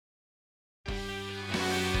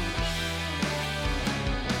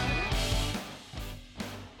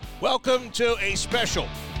Welcome to a special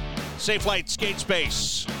Safelight skate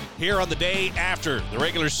space here on the day after the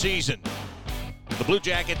regular season. The Blue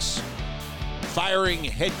Jackets firing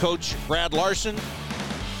head coach Brad Larson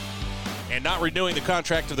and not renewing the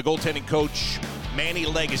contract of the goaltending coach Manny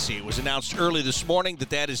Legacy. It was announced early this morning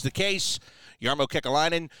that that is the case. Jarmo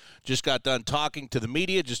Kekalainen just got done talking to the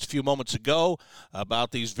media just a few moments ago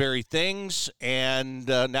about these very things, and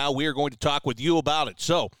now we are going to talk with you about it.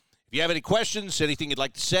 So if you have any questions, anything you'd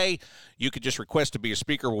like to say, you can just request to be a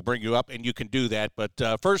speaker. We'll bring you up, and you can do that. But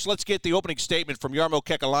first, let's get the opening statement from Jarmo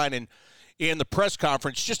Kekalainen in the press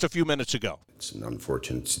conference just a few minutes ago. It's an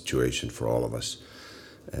unfortunate situation for all of us.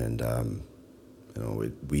 And,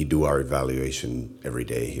 we do our evaluation every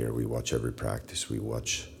day here. We watch every practice. We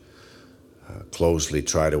watch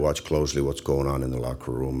try to watch closely what's going on in the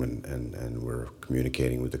locker room, and we're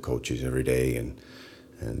communicating with the coaches every day, and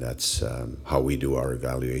that's how we do our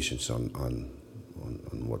evaluations on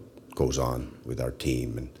what goes on with our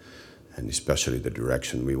team, and especially the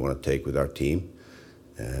direction we want to take with our team.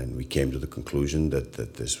 And we came to the conclusion that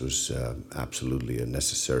this was absolutely a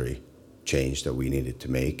necessary change that we needed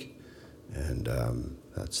to make, and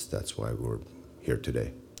that's why we're here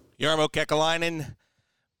today. Jarmo Kekalainen,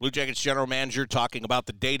 Blue Jackets general manager, talking about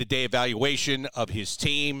the day-to-day evaluation of his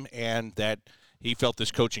team and that he felt this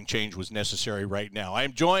coaching change was necessary right now. I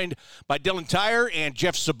am joined by Dylan Tyrer and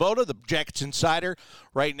Jeff Svoboda, the Jackets insider,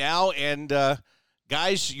 right now. And,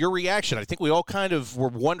 guys, your reaction. I think we all kind of were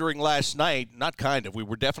wondering last night, we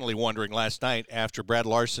were definitely wondering last night after Brad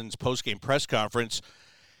Larson's post-game press conference,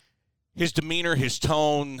 his demeanor, his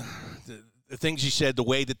tone, the things he said, the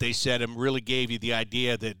way that they said him really gave you the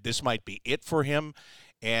idea that this might be it for him.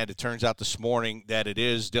 And it turns out this morning that it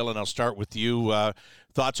is. Dylan, I'll start with you.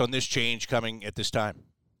 Thoughts on this change coming at this time?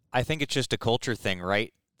 I think it's just a culture thing,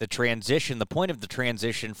 right? The point of the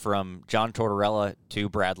transition from John Tortorella to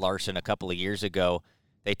Brad Larson a couple of years ago,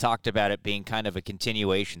 they talked about it being kind of a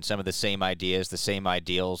continuation, some of the same ideas, the same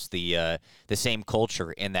ideals, the same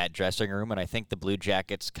culture in that dressing room, and I think the Blue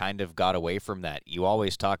Jackets kind of got away from that. You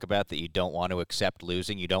always talk about that you don't want to accept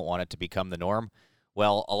losing, you don't want it to become the norm.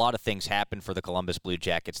 Well, a lot of things happened for the Columbus Blue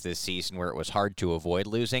Jackets this season where it was hard to avoid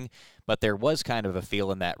losing, but there was kind of a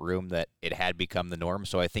feel in that room that it had become the norm,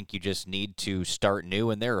 so I think you just need to start new,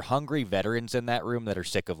 and there are hungry veterans in that room that are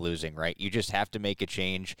sick of losing, right? You just have to make a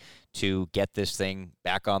change to get this thing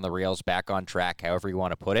back on the rails, back on track, however you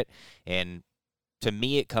want to put it, and to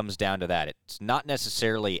me, it comes down to that. It's not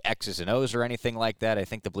necessarily X's and O's or anything like that. I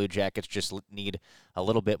think the Blue Jackets just need a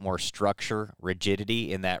little bit more structure,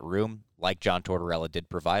 rigidity in that room, like John Tortorella did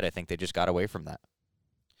provide. I think they just got away from that.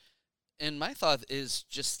 And my thought is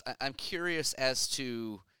just, I'm curious as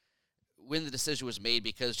to when the decision was made,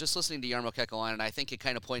 because just listening to Jarmo Kekalainen, I think it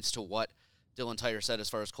kind of points to what Dylan Tyrer said as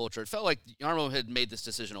far as culture. It felt like Jarmo had made this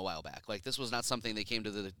decision a while back. Like, this was not something they came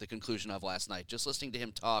to the conclusion of last night. Just listening to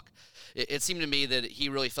him talk, it seemed to me that he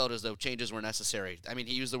really felt as though changes were necessary. I mean,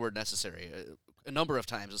 he used the word necessary a number of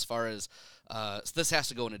times as far as this has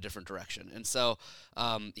to go in a different direction. And so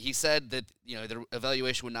he said that, the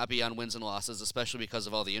evaluation would not be on wins and losses, especially because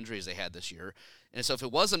of all the injuries they had this year. And so if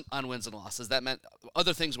it wasn't on wins and losses, that meant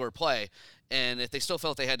other things were at play. And if they still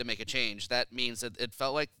felt they had to make a change, that means that it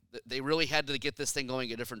felt like they really had to get this thing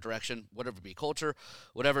going a different direction, whatever it be, culture,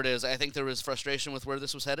 whatever it is. I think there was frustration with where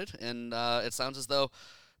this was headed, and it sounds as though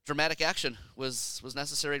dramatic action was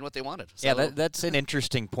necessary in what they wanted. So, yeah, that's an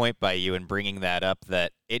interesting point by you in bringing that up,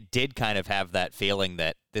 that it did kind of have that feeling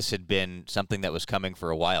that this had been something that was coming for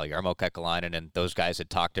a while. Jarmo Kekalainen and those guys had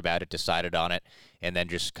talked about it, decided on it, and then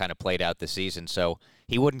just kind of played out the season. So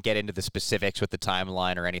he wouldn't get into the specifics with the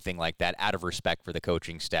timeline or anything like that out of respect for the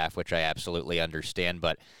coaching staff, which I absolutely understand,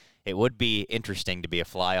 but it would be interesting to be a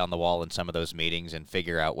fly on the wall in some of those meetings and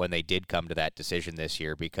figure out when they did come to that decision this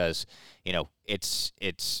year, because,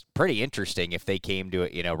 it's pretty interesting if they came to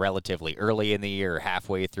it, relatively early in the year or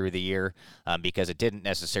halfway through the year, because it didn't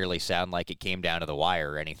necessarily sound like it came down to the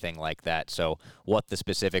wire or anything like that. So what the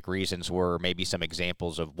specific reasons were, maybe some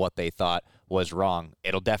examples of what they thought was wrong,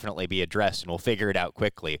 it'll definitely be addressed, and we'll figure it out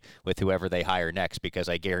quickly with whoever they hire next, because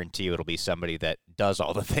I guarantee you it'll be somebody that does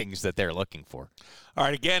all the things that they're looking for. All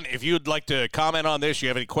right, again, if you'd like to comment on this, you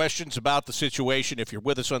have any questions about the situation, if you're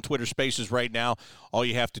with us on Twitter Spaces right now, all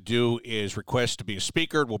you have to do is request to be a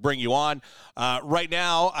speaker. We'll bring you on. Right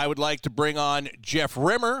now, I would like to bring on Jeff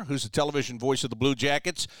Rimer, who's the television voice of the Blue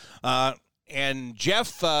Jackets. And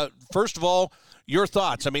Jeff, first of all, your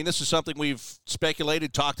thoughts. I mean, this is something we've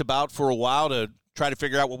speculated, talked about for a while to try to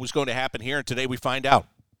figure out what was going to happen here, and today we find out.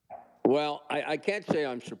 Well, I can't say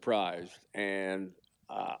I'm surprised, and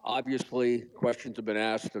obviously questions have been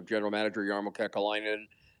asked of General Manager Jarmo Kekalainen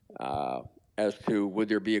as to would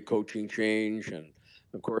there be a coaching change. And,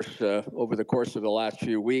 of course, over the course of the last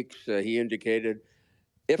few weeks, he indicated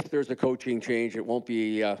if there's a coaching change, it won't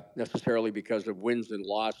be necessarily because of wins and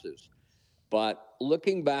losses. But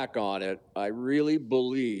looking back on it, I really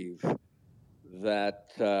believe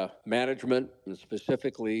that management, and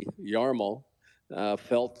specifically Jarmo,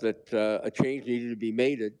 felt that a change needed to be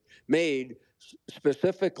made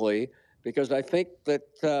specifically because I think that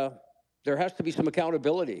there has to be some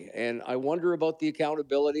accountability. And I wonder about the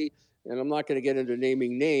accountability, and I'm not going to get into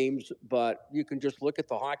naming names, but you can just look at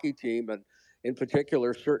the hockey team and in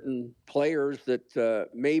particular certain players that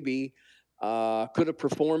maybe could have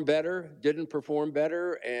performed better, didn't perform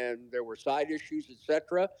better, and there were side issues,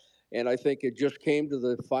 etc. And I think it just came to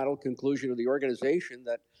the final conclusion of the organization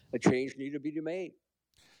that a change needed to be made.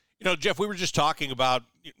 You know, Jeff, we were just talking about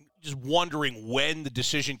just wondering when the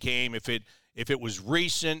decision came, if it was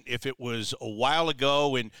recent, if it was a while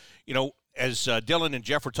ago. And, you know, as Dylan and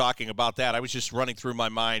Jeff were talking about that, I was just running through my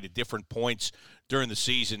mind at different points during the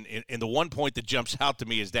season. And the one point that jumps out to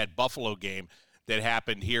me is that Buffalo game that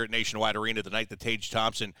happened here at Nationwide Arena the night that Tage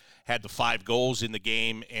Thompson had the 5 goals in the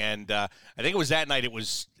game. And I think it was that night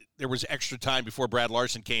there was extra time before Brad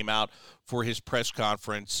Larson came out for his press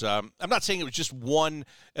conference. I'm not saying it was just one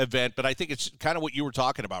event, but I think it's kind of what you were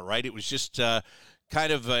talking about, right? It was just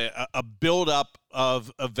kind of a build-up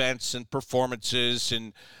of events and performances,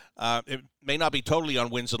 and it may not be totally on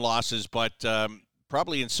wins and losses, but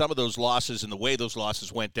probably in some of those losses and the way those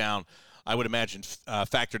losses went down, I would imagine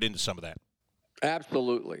factored into some of that.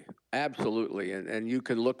 Absolutely. Absolutely. And you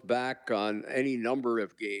can look back on any number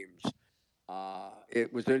of games.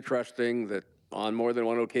 It was interesting that on more than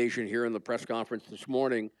one occasion here in the press conference this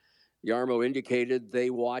morning, Jarmo indicated they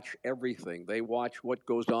watch everything. They watch what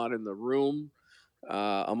goes on in the room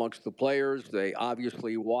amongst the players. They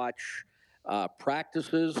obviously watch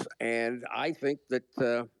practices. And I think that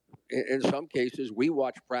in some cases we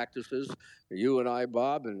watch practices, you and I,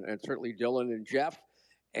 Bob, and certainly Dylan and Jeff,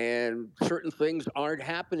 and certain things aren't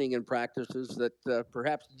happening in practices that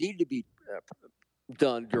perhaps need to be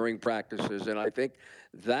done during practices. And I think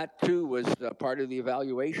that too was part of the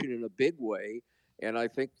evaluation in a big way. And I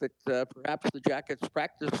think that perhaps the Jackets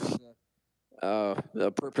practice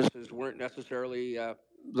purposes weren't necessarily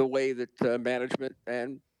the way that management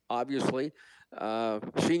and obviously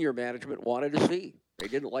senior management wanted to see. They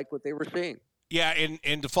didn't like what they were seeing. Yeah,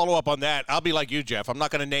 and to follow up on that, I'll be like you, Jeff. I'm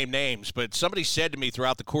not going to name names, but somebody said to me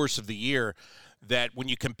throughout the course of the year that when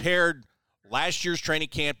you compared last year's training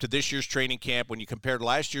camp to this year's training camp, when you compared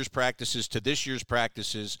last year's practices to this year's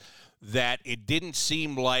practices, that it didn't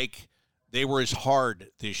seem like they were as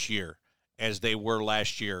hard this year as they were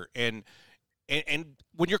last year. And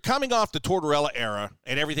when you're coming off the Tortorella era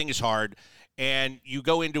and everything is hard, and you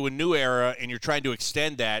go into a new era and you're trying to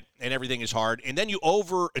extend that and everything is hard, and then you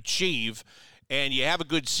overachieve and you have a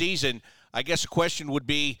good season, I guess the question would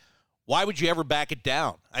be, why would you ever back it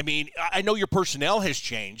down? I mean, I know your personnel has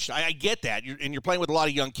changed. I get that. You're playing with a lot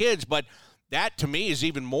of young kids, but that, to me, is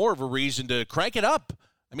even more of a reason to crank it up.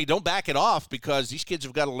 I mean, don't back it off because these kids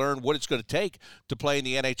have got to learn what it's going to take to play in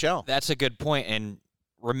the NHL. That's a good point, and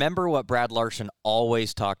remember what Brad Larson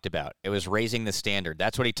always talked about. It was raising the standard.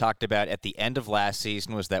 That's what he talked about at the end of last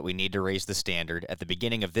season, was that we need to raise the standard. At the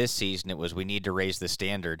beginning of this season, it was we need to raise the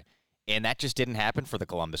standard. And that just didn't happen for the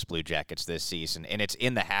Columbus Blue Jackets this season. And it's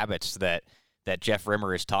in the habits that Jeff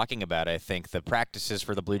Rimer is talking about. I think the practices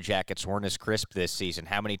for the Blue Jackets weren't as crisp this season.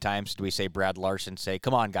 How many times did we say Brad Larson say,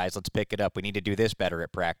 come on, guys, let's pick it up. We need to do this better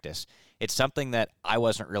at practice. It's something that I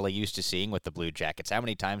wasn't really used to seeing with the Blue Jackets. How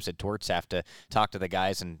many times did Torts have to talk to the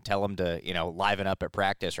guys and tell them to, liven up at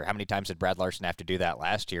practice? Or how many times did Brad Larson have to do that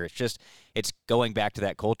last year? It's going back to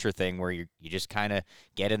that culture thing where you just kind of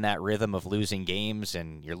get in that rhythm of losing games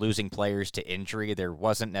and you're losing players to injury. There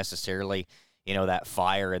wasn't necessarily that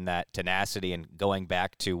fire and that tenacity, and going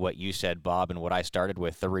back to what you said, Bob, and what I started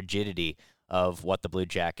with, the rigidity of what the Blue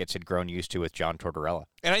Jackets had grown used to with John Tortorella.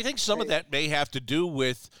 And I think some of that may have to do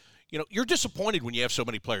with, you're disappointed when you have so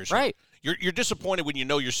many players. Right. You're disappointed when you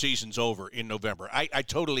know your season's over in November. I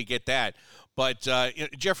totally get that. But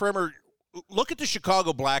Jeff Rimer, look at the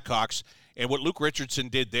Chicago Blackhawks and what Luke Richardson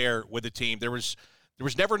did there with the team. There was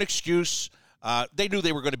never an excuse. They knew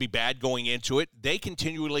they were going to be bad going into it. They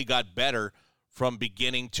continually got better from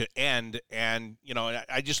beginning to end. And,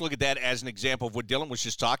 I just look at that as an example of what Dylan was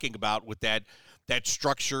just talking about with that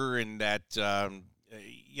structure and that,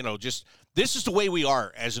 just this is the way we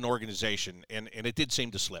are as an organization. And it did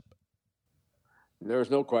seem to slip. There's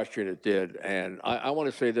no question it did. And I want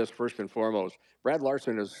to say this first and foremost. Brad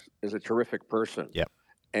Larson is a terrific person. Yep.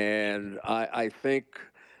 And I think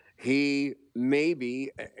he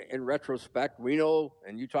maybe, in retrospect, we know,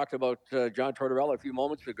 and you talked about John Tortorella a few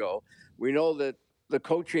moments ago, we know that the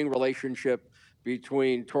coaching relationship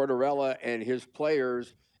between Tortorella and his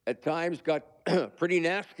players at times got pretty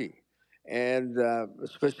nasty. And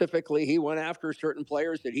specifically, he went after certain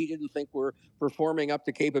players that he didn't think were performing up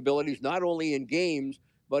to capabilities, not only in games,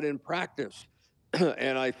 but in practice.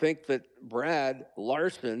 And I think that Brad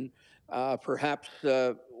Larson perhaps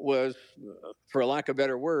was, for lack of a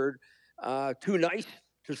better word, too nice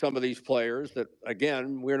to some of these players that,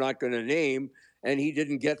 again, we're not going to name, and he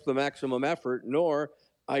didn't get the maximum effort, nor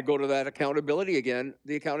I go to that accountability again.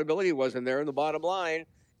 The accountability wasn't there, and the bottom line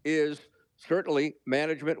is certainly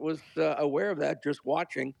management was aware of that, just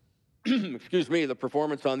watching, excuse me, the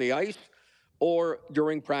performance on the ice or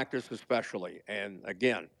during practice especially. And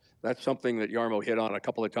again, that's something that Jarmo hit on a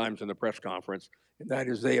couple of times in the press conference, and that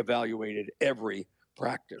is they evaluated every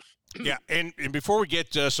practice. Yeah, and before we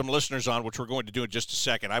get some listeners on, which we're going to do in just a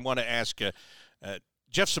second, I want to ask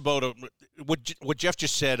Jeff Svoboda, what Jeff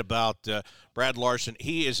just said about Brad Larson.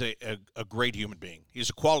 He is a great human being.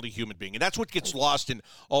 He's a quality human being, and that's what gets lost in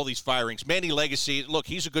all these firings. Manny Legacy, look,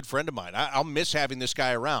 he's a good friend of mine. I'll miss having this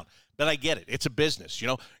guy around, but I get it. It's a business. You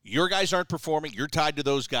know, your guys aren't performing. You're tied to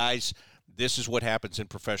those guys. This is what happens in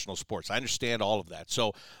professional sports. I understand all of that.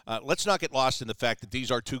 So let's not get lost in the fact that these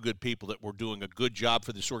are two good people that were doing a good job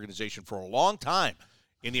for this organization for a long time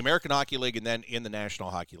in the American Hockey League and then in the National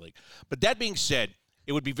Hockey League. But that being said,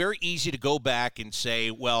 it would be very easy to go back and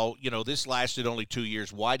say, well, you know, this lasted only 2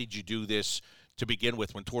 years. Why did you do this to begin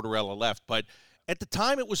with when Tortorella left? But at the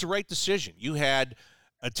time, it was the right decision. You had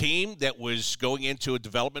a team that was going into a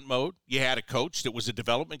development mode. You had a coach that was a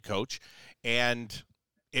development coach, and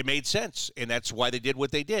it made sense, and that's why they did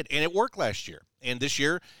what they did. And it worked last year. And this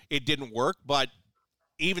year, it didn't work. But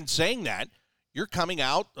even saying that, you're coming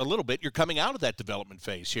out a little bit. You're coming out of that development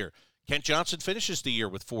phase here. Kent Johnson finishes the year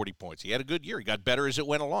with 40 points. He had a good year. He got better as it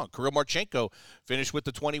went along. Kirill Marchenko finished with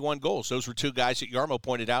the 21 goals. Those were two guys that Jarmo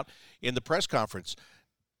pointed out in the press conference.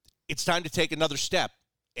 It's time to take another step.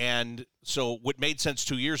 And so what made sense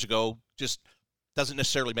 2 years ago just doesn't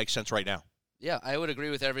necessarily make sense right now. Yeah, I would agree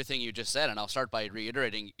with everything you just said, and I'll start by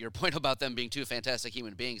reiterating your point about them being two fantastic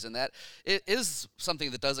human beings, and that it is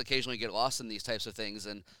something that does occasionally get lost in these types of things.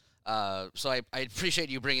 And so I appreciate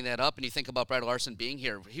you bringing that up, and you think about Brad Larson being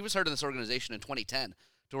here. He was hired in this organization in 2010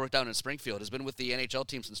 to work down in Springfield. Has been with the NHL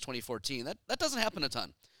team since 2014. That doesn't happen a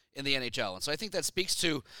ton in the NHL. And so I think that speaks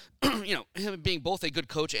to, him being both a good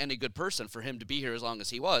coach and a good person for him to be here as long as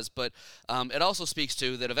he was. But it also speaks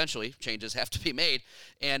to that eventually changes have to be made.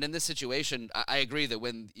 And in this situation, I agree that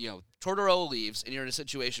when, Tortorella leaves and you're in a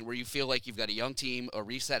situation where you feel like you've got a young team, a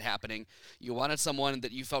reset happening, you wanted someone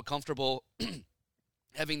that you felt comfortable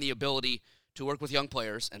having the ability to work with young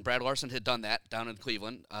players, and Brad Larson had done that down in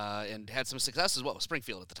Cleveland and had some success as well,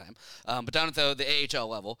 Springfield at the time, but down at the AHL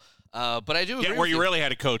level. But I do agree where you really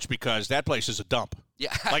had a coach, because that place is a dump.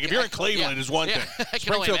 Yeah, like if you're in Cleveland, is one thing.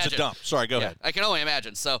 Springfield's a dump. Sorry, go ahead. I can only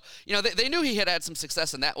imagine. So they knew he had some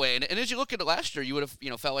success in that way, and as you look at it last year, you would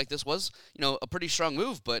have felt like this was a pretty strong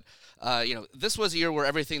move. But this was a year where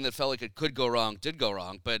everything that felt like it could go wrong did go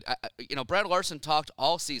wrong. But Brad Larson talked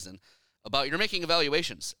all season about you're making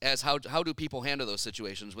evaluations as how do people handle those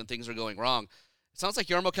situations when things are going wrong. It sounds like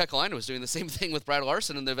Jarmo Kekalainen was doing the same thing with Brad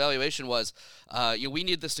Larson, and the evaluation was, we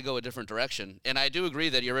need this to go a different direction. And I do agree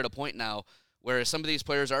that you're at a point now where some of these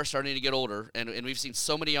players are starting to get older, and we've seen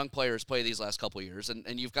so many young players play these last couple of years,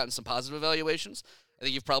 and you've gotten some positive evaluations. I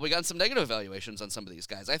think you've probably gotten some negative evaluations on some of these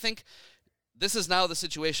guys. I think this is now the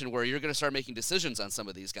situation where you're going to start making decisions on some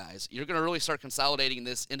of these guys. You're going to really start consolidating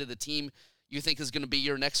this into the team you think is going to be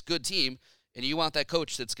your next good team, and you want that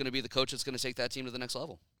coach that's going to be the coach that's going to take that team to the next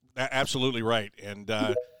level. Absolutely right. And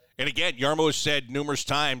again, Jarmo has said numerous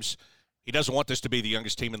times he doesn't want this to be the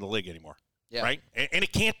youngest team in the league anymore. Yeah. Right? And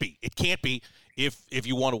it can't be. It can't be if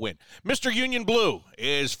you want to win. Mr. Union Blue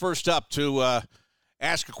is first up to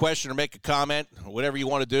ask a question or make a comment, whatever you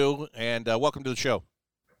want to do, and welcome to the show.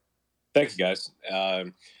 Thanks, guys.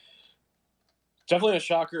 Definitely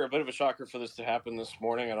a bit of a shocker for this to happen this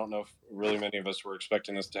morning. I don't know if really many of us were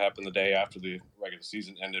expecting this to happen the day after the regular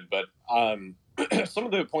season ended, but some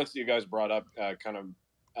of the points that you guys brought up kind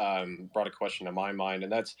of brought a question to my mind,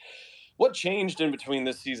 and that's what changed in between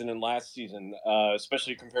this season and last season,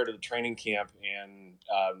 especially compared to the training camp and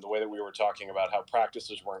the way that we were talking about how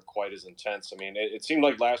practices weren't quite as intense. I mean, it seemed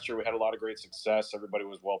like last year we had a lot of great success. Everybody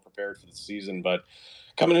was well prepared for the season, but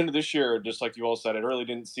coming into this year, just like you all said, it really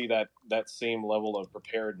didn't see that same level of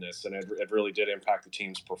preparedness, and it really did impact the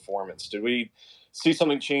team's performance. Did we see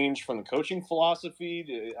something change from the coaching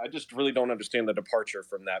philosophy? I just really don't understand the departure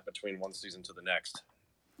from that between one season to the next.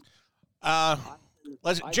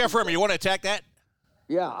 Jeff Rimer, you want to attack that?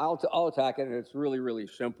 Yeah, I'll attack it, and it's really, really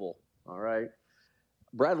simple. All right.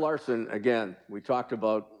 Brad Larson, again, we talked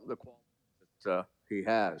about the quality that he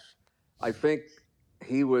has. I think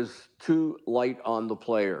he was too light on the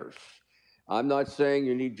players. I'm not saying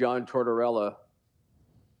you need John Tortorella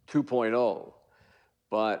 2.0,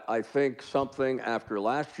 but I think something after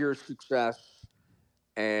last year's success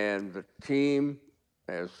and the team,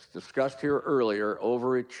 as discussed here earlier,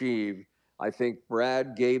 overachieved, I think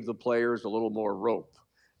Brad gave the players a little more rope.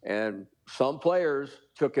 And some players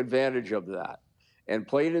took advantage of that. And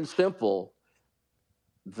plain and simple,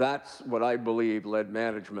 that's what I believe led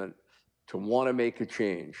management to want to make a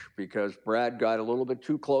change, because Brad got a little bit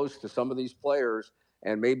too close to some of these players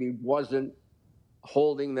and maybe wasn't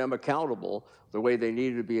holding them accountable the way they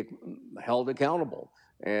needed to be held accountable.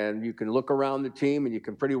 And you can look around the team and you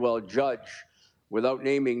can pretty well judge, without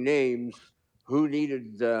naming names, who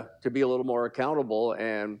needed to be a little more accountable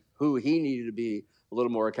and who he needed to be a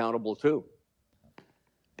little more accountable to.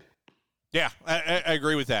 Yeah, I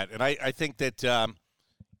agree with that. And I think that,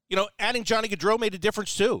 adding Johnny Gaudreau made a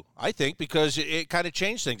difference too, I think, because it kind of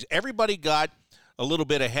changed things. Everybody got a little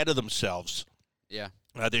bit ahead of themselves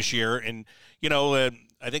this year. And,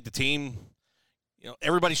 I think the team,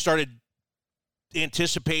 everybody started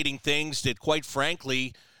anticipating things that, quite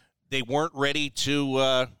frankly, they weren't ready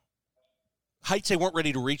to heights they weren't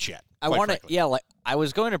ready to reach yet. I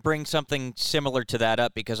was going to bring something similar to that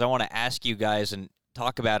up because I want to ask you guys and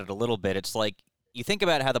talk about it a little bit. It's like, you think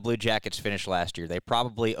about how the Blue Jackets finished last year. They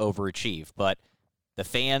probably overachieved, but the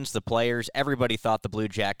fans, the players, everybody thought the Blue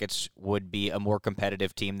Jackets would be a more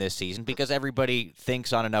competitive team this season because everybody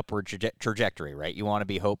thinks on an upward trajectory, right? You want to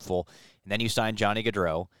be hopeful. And then you sign Johnny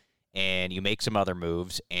Gaudreau, and you make some other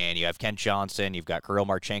moves, and you have Kent Johnson, you've got Kirill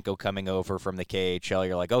Marchenko coming over from the KHL.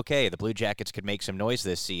 You're like, okay, the Blue Jackets could make some noise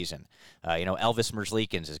this season. Elvis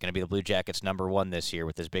Merzlikins is going to be the Blue Jackets' #1 this year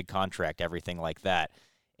with his big contract, everything like that.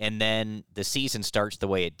 And then the season starts the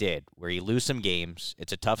way it did, where you lose some games,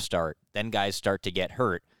 it's a tough start, then guys start to get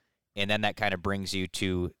hurt, and then that kind of brings you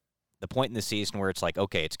to the point in the season where it's like,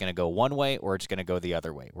 okay, it's going to go one way or it's going to go the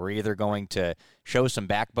other way. We're either going to show some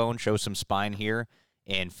backbone, show some spine here,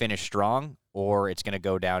 and finish strong, or it's going to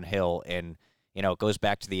go downhill. And, it goes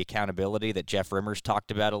back to the accountability that Jeff Rimer's talked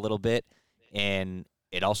about a little bit, and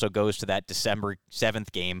it also goes to that December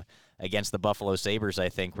 7th game against the Buffalo Sabres, I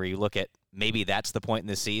think, where you look at maybe that's the point in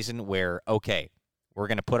the season where, okay, we're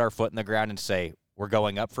going to put our foot in the ground and say we're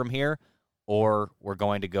going up from here, or we're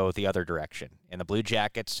going to go the other direction. And the Blue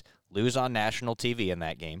Jackets lose on national TV in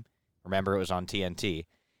that game. Remember, it was on TNT.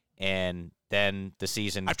 And then the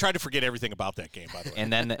season... I've tried to forget everything about that game, by the way.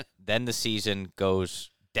 And then the season goes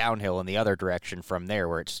downhill in the other direction from there,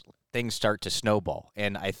 where things start to snowball.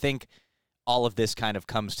 And I think all of this kind of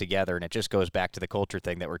comes together, and it just goes back to the culture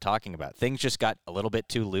thing that we're talking about. Things just got a little bit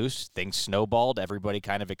too loose. Things snowballed. Everybody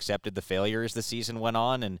kind of accepted the failure as the season went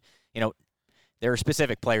on. And, there are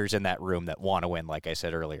specific players in that room that want to win, like I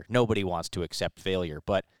said earlier. Nobody wants to accept failure.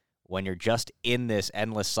 But when you're just in this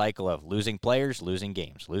endless cycle of losing players, losing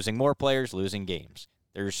games, losing more players, losing games,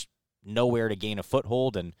 there's nowhere to gain a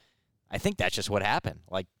foothold, and I think that's just what happened.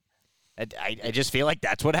 Like, I just feel like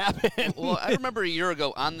that's what happened. Well, I remember a year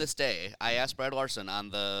ago on this day, I asked Brad Larson on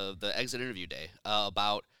the exit interview day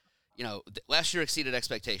about, last year exceeded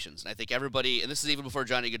expectations. And I think everybody, and this is even before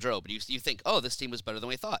Johnny Gaudreau, but you think, oh, this team was better than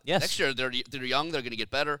we thought. Yes. Next year, they're young, they're going to get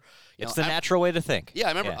better. It's the natural way to think. Yeah, I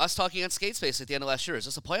remember us talking on Skate Space at the end of last year. Is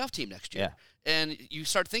this a playoff team next year? Yeah. And you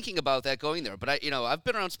start thinking about that going there. But I've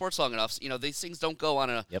been around sports long enough. These things don't go on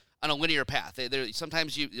a linear path.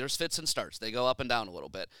 Sometimes there's fits and starts. They go up and down a little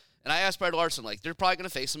bit. And I asked Brad Larson, they're probably going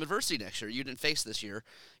to face some adversity next year. You didn't face this year.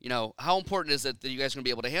 How important is it that you guys are going to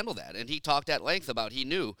be able to handle that? And he talked at length about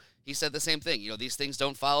he said the same thing. These things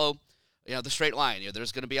don't follow, the straight line.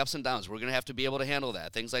 There's going to be ups and downs. We're going to have to be able to handle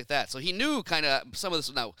that, things like that. So he knew kind of some of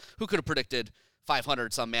this. Now, who could have predicted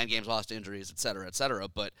 500 some man games lost to injuries, et cetera, et cetera.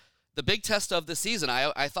 But the big test of the season,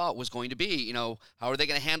 I thought, was going to be, how are they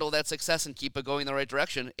going to handle that success and keep it going in the right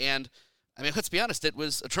direction? And let's be honest, it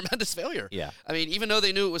was a tremendous failure. Yeah. Even though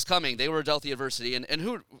they knew it was coming, they were dealt the adversity.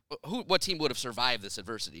 And what team would have survived this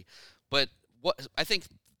adversity? But I think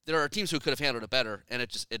there are teams who could have handled it better, and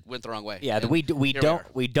it went the wrong way. Yeah, and we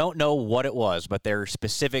don't know what it was, but there are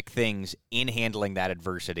specific things in handling that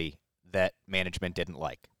adversity that management didn't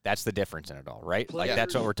like. That's the difference in it all, right?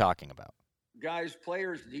 That's what we're talking about. Guys,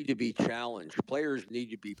 players need to be challenged. Players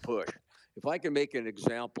need to be pushed. If I can make an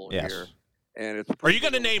example here, and it's... Are you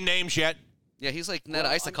going to name names yet? Yeah, he's like Ned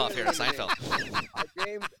Isakoff here in Seinfeld.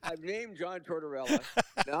 I've named John Tortorella.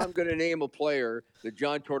 Now I'm going to name a player that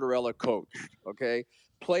John Tortorella coached, okay?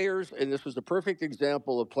 Players, and this was a perfect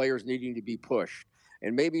example of players needing to be pushed.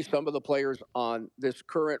 And maybe some of the players on this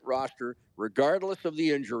current roster, regardless of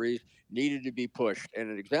the injuries, needed to be pushed.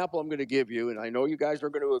 And an example I'm going to give you, and I know you guys are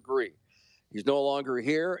going to agree, he's no longer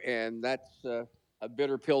here, and that's a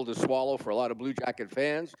bitter pill to swallow for a lot of Blue Jacket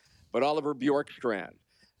fans, but Oliver Bjorkstrand.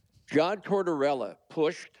 John Tortorella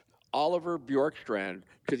pushed Oliver Bjorkstrand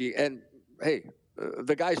to the end. Hey,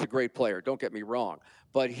 the guy's a great player, don't get me wrong,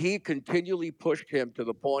 but he continually pushed him to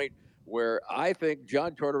the point where I think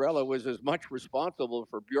John Tortorella was as much responsible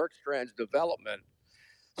for Bjorkstrand's development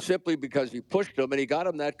simply because he pushed him and he got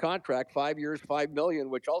him that contract, 5 years, $5 million,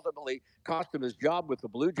 which ultimately cost him his job with the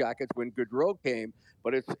Blue Jackets when Gaudreau came.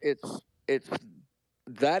 But it's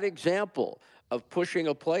that example of pushing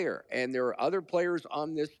a player, and there are other players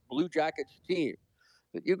on this Blue Jackets team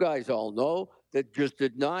that you guys all know that just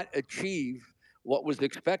did not achieve what was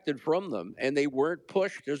expected from them, and they weren't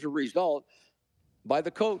pushed as a result by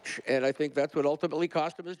the coach, and I think that's what ultimately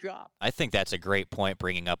cost him his job. I think that's a great point,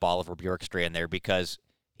 bringing up Oliver Bjorkstrand there, because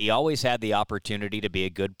he always had the opportunity to be a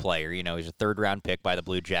good player. You know, he's a third-round pick by the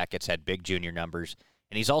Blue Jackets, had big junior numbers,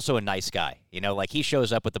 and he's also a nice guy. You know, like he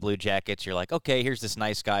shows up with the Blue Jackets, you're like, okay, here's this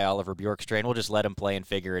nice guy, Oliver Bjorkstrand, we'll just let him play and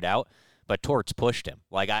figure it out. But Torts pushed him.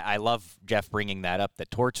 Like, I love Jeff bringing that up,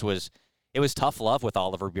 that Torts was tough love with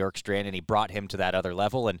Oliver Bjorkstrand, and he brought him to that other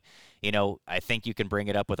level. And, you know, I think you can bring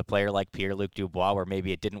it up with a player like Pierre-Luc Dubois, where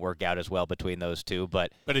maybe it didn't work out as well between those two.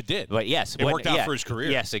 But it did. But yes. It worked out for his career.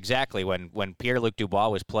 Yes, exactly. When Pierre-Luc Dubois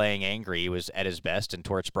was playing angry, he was at his best, and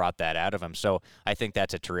Torts brought that out of him. So I think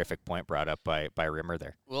that's a terrific point brought up by Rimer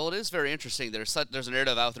there. Well, it is very interesting. There's a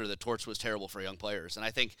narrative out there that Torts was terrible for young players. And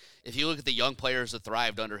I think if you look at the young players that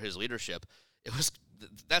thrived under his leadership,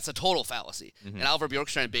 that's a total fallacy. Mm-hmm. And Oliver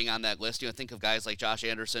Bjorkstrand being on that list, think of guys like Josh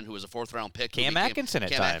Anderson, who was a fourth-round pick. Cam Atkinson at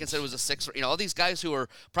times. Cam Atkinson was a sixth. All these guys who were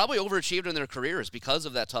probably overachieved in their careers because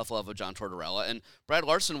of that tough love of John Tortorella. And Brad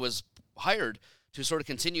Larson was hired to sort of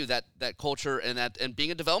continue that culture and being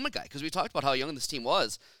a development guy, because we talked about how young this team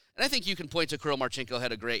was. And I think you can point to Kirill Marchenko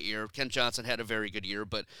had a great year. Kent Johnson had a very good year,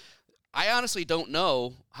 but I honestly don't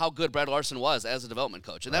know how good Brad Larson was as a development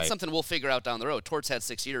coach. And that's something we'll figure out down the road. Torts had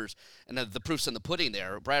 6 years, and the proof's in the pudding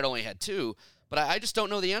there. Brad only had 2. But I just don't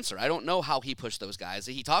know the answer. I don't know how he pushed those guys.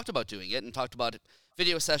 He talked about doing it and talked about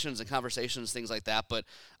video sessions and conversations, things like that. But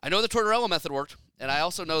I know the Tortorella method worked, and I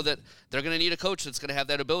also know that they're going to need a coach that's going to have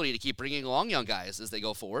that ability to keep bringing along young guys as they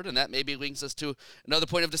go forward. And that maybe links us to another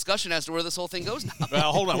point of discussion as to where this whole thing goes now.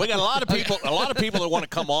 Well, hold on. We got a lot of people that want to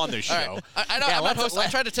come on this show. Right. I know. I'm not host. I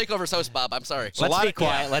tried to take over as host, Bob. I'm sorry. So let's be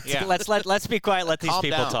quiet. Let's be quiet. Let these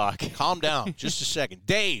people talk. Calm down. Just a second.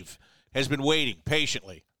 Dave has been waiting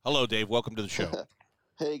patiently. Hello, Dave. Welcome to the show.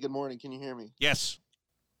 Hey, good morning. Can you hear me? Yes.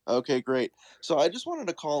 Okay, great. So I just wanted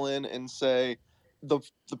to call in and say the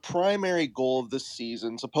primary goal of this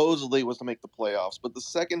season supposedly was to make the playoffs, but the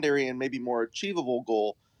secondary and maybe more achievable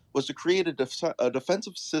goal was to create a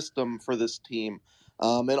defensive system for this team.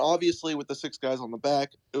 And obviously with the 6 guys on the back,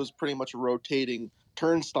 it was pretty much a rotating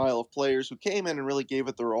turnstile of players who came in and really gave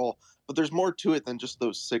it their all. But there's more to it than just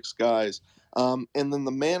those 6 guys. And then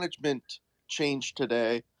the management change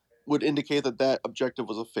today would indicate that objective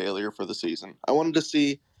was a failure for the season. I wanted to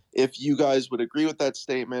see if you guys would agree with that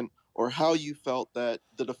statement, or how you felt that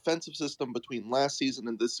the defensive system between last season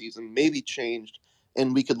and this season maybe changed,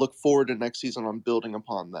 and we could look forward to next season on building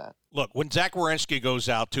upon that. Look, when Zach Werenski goes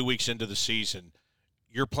out 2 weeks into the season,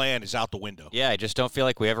 your plan is out the window. Yeah, I just don't feel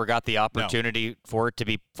like we ever got the opportunity for it to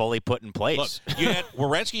be fully put in place. Look, you had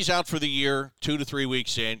Werenski's out for the year, 2 to 3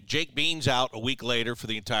 weeks in. Jake Bean's out a week later for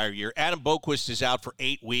the entire year. Adam Boquist is out for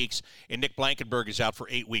 8 weeks, and Nick Blankenberg is out for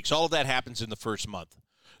 8 weeks. All of that happens in the first month.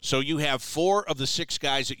 So you have 4 of the 6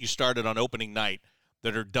 guys that you started on opening night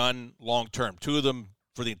that are done long-term, 2 of them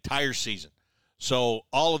for the entire season. So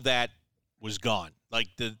all of that was gone. Like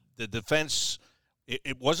the defense,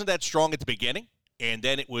 it wasn't that strong at the beginning, and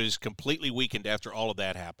then it was completely weakened after all of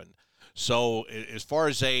that happened. So as far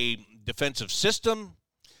as a defensive system,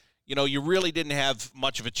 you really didn't have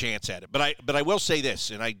much of a chance at it. But I will say this,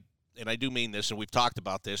 and I do mean this, and we've talked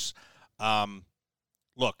about this.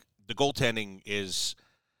 Look, the goaltending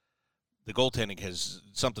has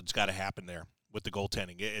something's got to happen there with the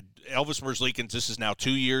goaltending. Elvis Merzlikins, this is now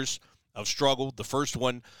 2 years of struggle. The first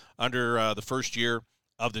one under the first year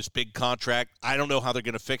of this big contract. I don't know how they're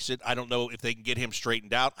going to fix it. I don't know if they can get him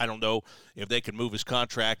straightened out. I don't know if they can move his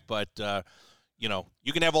contract. But,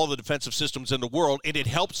 you can have all the defensive systems in the world, and it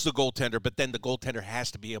helps the goaltender, but then the goaltender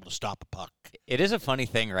has to be able to stop a puck. It is a funny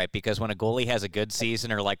thing, right? Because when a goalie has a good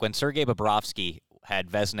season, or like when Sergei Bobrovsky had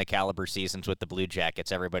Vezina caliber seasons with the Blue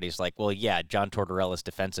Jackets, everybody's like, well, yeah, John Tortorella's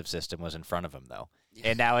defensive system was in front of him, though.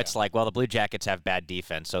 And now it's like, well, the Blue Jackets have bad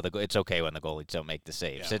defense, so it's okay when the goalies don't make the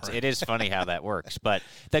saves. It is funny how that works. But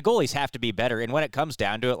the goalies have to be better. And when it comes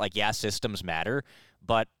down to it, like, yeah, systems matter,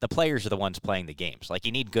 but the players are the ones playing the games. Like,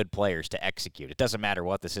 you need good players to execute. It doesn't matter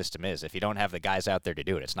what the system is. If you don't have the guys out there to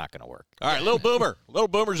do it, it's not going to work. All right, Little Boomer. Little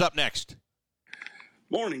Boomer's up next.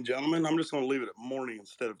 Morning, gentlemen. I'm just going to leave it at morning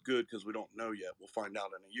instead of good because we don't know yet. We'll find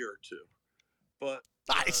out in a year or two. But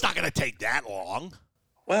it's not going to take that long.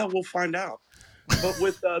 Well, we'll find out. But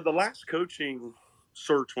with the last coaching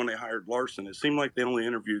search when they hired Larson, it seemed like they only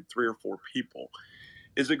interviewed 3 or 4 people.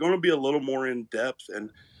 Is it going to be a little more in depth?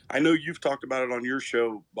 And I know you've talked about it on your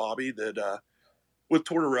show, Bobby, that with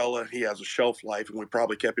Tortorella, he has a shelf life, and we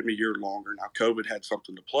probably kept him a year longer. Now, COVID had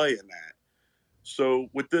something to play in that. So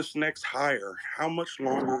with this next hire, how much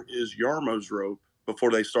longer is Yarmo's rope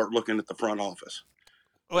before they start looking at the front office?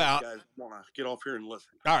 Well, you guys want to get off here and listen.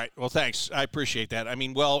 All right. Well, thanks. I appreciate that. I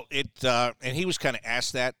mean, well, and he was kind of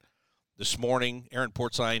asked that this morning. Aaron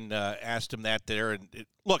Portzline asked him that there. And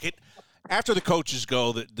after the coaches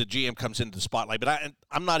go, the GM comes into the spotlight. But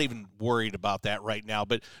I'm not even worried about that right now.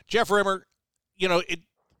 But Jeff Rimer,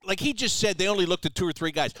 like he just said, they only looked at 2 or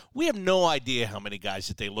 3 guys. We have no idea how many guys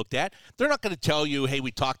that they looked at. They're not going to tell you, hey,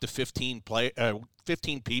 we talked to 15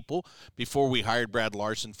 people before we hired Brad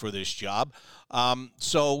Larson for this job.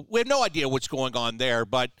 So we have no idea what's going on there.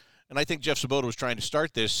 And I think Jeff Svoboda was trying to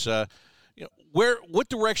start this. What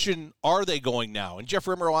direction are they going now? And Jeff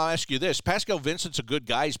Rimer, I'll ask you this. Pascal Vincent's a good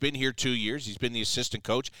guy. He's been here 2 years. He's been the assistant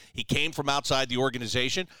coach. He came from outside the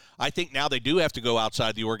organization. I think now they do have to go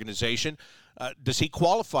outside the organization. Does he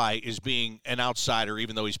qualify as being an outsider,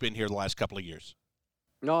 even though he's been here the last couple of years?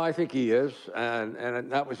 No, I think he is.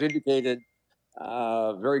 And that was indicated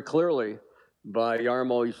very clearly by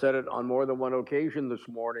Yarmo. He said it on more than one occasion this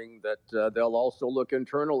morning that they'll also look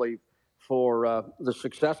internally for the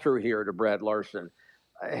successor here to Brad Larson.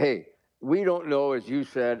 Hey, we don't know, as you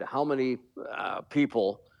said, how many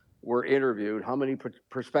people were interviewed, how many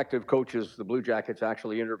prospective coaches the Blue Jackets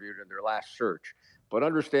actually interviewed in their last search. But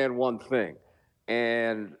understand one thing,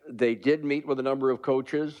 and they did meet with a number of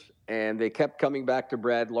coaches, and they kept coming back to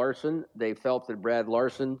Brad Larson. They felt that Brad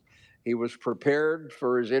Larson, he was prepared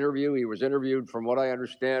for his interview. He was interviewed, from what I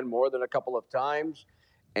understand, more than a couple of times,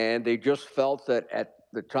 and they just felt that at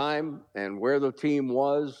the time and where the team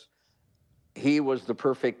was, he was the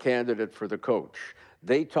perfect candidate for the coach.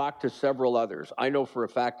 They talked to several others. I know for a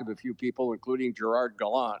fact of a few people, including Gerard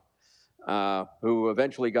Gallant, who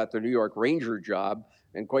eventually got the New York Ranger job.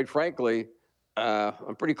 And quite frankly,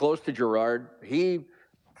 I'm pretty close to Gerard. He,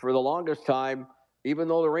 for the longest time, even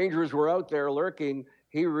though the Rangers were out there lurking,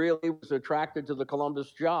 he really was attracted to the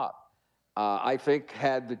Columbus job. I think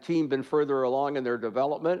had the team been further along in their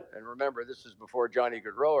development, and remember, this is before Johnny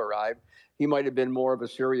Gaudreau arrived, he might have been more of a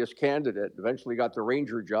serious candidate. Eventually got the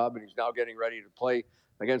Ranger job, and he's now getting ready to play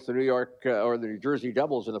against the New York or the New Jersey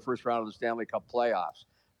Devils in the first round of the Stanley Cup playoffs.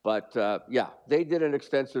 But, they did an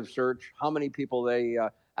extensive search. How many people they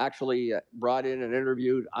actually brought in and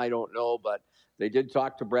interviewed, I don't know. But they did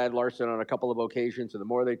talk to Brad Larson on a couple of occasions. And the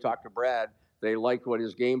more they talked to Brad, they liked what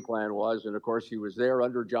his game plan was. And, of course, he was there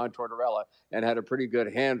under John Tortorella and had a pretty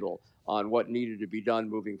good handle on what needed to be done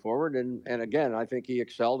moving forward. And again, I think he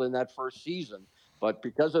excelled in that first season. But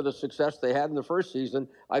because of the success they had in the first season,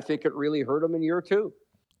 I think it really hurt him in year 2.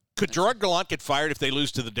 Could Gerard Gallant get fired if they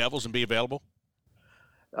lose to the Devils and be available?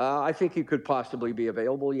 I think he could possibly be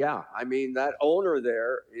available, yeah. I mean, that owner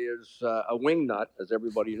there is a wingnut, as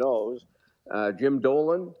everybody knows. Jim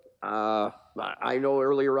Dolan, I know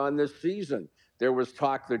earlier on this season, there was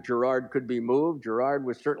talk that Gerard could be moved. Gerard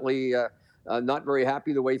was certainly not very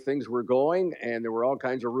happy the way things were going, and there were all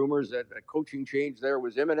kinds of rumors that a coaching change there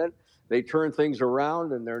was imminent. They turned things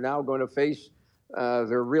around, and they're now going to face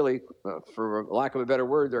they're really, for lack of a better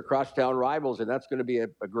word, they're crosstown rivals, and that's going to be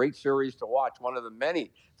a great series to watch. One of the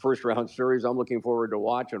many first-round series I'm looking forward to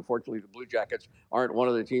watch. Unfortunately, the Blue Jackets aren't one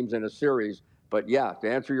of the teams in a series. But, yeah,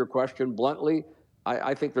 to answer your question bluntly,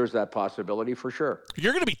 I think there's that possibility for sure.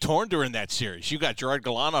 You're going to be torn during that series. You got Gerard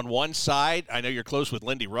Gallant on one side. I know you're close with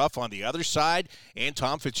Lindy Ruff on the other side, and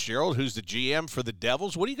Tom Fitzgerald, who's the GM for the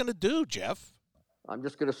Devils. What are you going to do, Jeff? I'm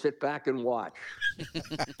just going to sit back and watch.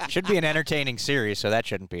 Should be an entertaining series, so that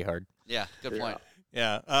shouldn't be hard. Yeah, good point.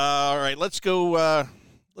 Yeah. All right, let's go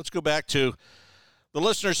back to the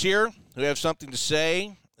listeners here who have something to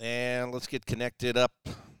say, and let's get connected up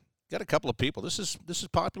Got a couple of people. This is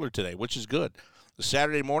popular today, which is good. The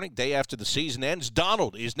Saturday morning, day after the season ends.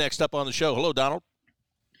 Donald is next up on the show. Hello, Donald.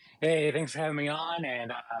 Hey, thanks for having me on,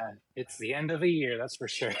 and it's the end of the year, that's for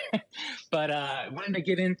sure. But I wanted to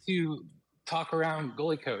get into talk around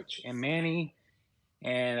goalie coach and Manny,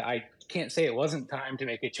 and I can't say it wasn't time to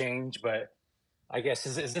make a change, but I guess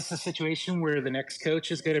is this a situation where the next coach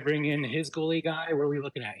is going to bring in his goalie guy? What are we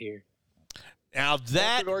looking at here? Now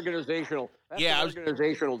That's an organizational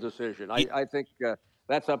decision. I think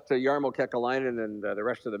that's up to Jarmo Kekalainen and the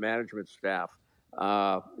rest of the management staff.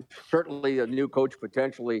 Certainly a new coach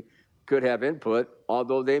potentially could have input,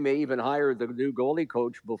 although they may even hire the new goalie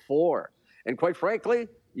coach before. And quite frankly,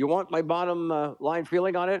 you want my bottom line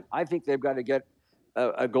feeling on it? I think they've got to get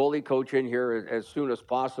a goalie coach in here as soon as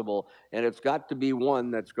possible, and it's got to be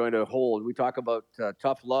one that's going to hold. We talk about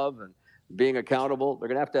tough love and being accountable. They're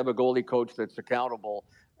going to have a goalie coach that's accountable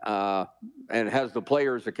and has the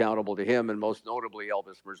players accountable to him, and most notably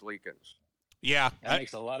Elvis Merzlikins. Yeah. That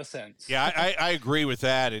makes a lot of sense. Yeah, I agree with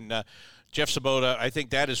that. And Jeff Svoboda, I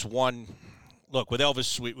think that is one. Look, with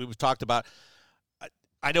Elvis, we've talked about,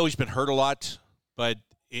 I know he's been hurt a lot, but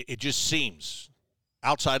it just seems,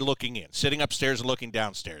 outside looking in, sitting upstairs and looking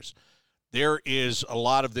downstairs, there is a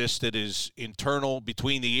lot of this that is internal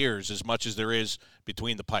between the ears as much as there is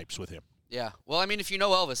between the pipes with him. Yeah. Well, I mean, if you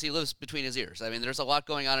know Elvis, he lives between his ears. I mean, there's a lot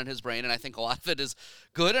going on in his brain, and I think a lot of it is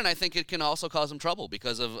good, and I think it can also cause him trouble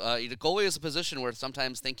because of goalie is a position where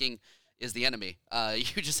sometimes thinking is the enemy.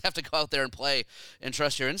 You just have to go out there and play and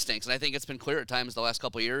trust your instincts, and I think it's been clear at times the last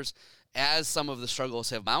couple of years as some of the struggles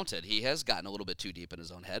have mounted. He has gotten a little bit too deep in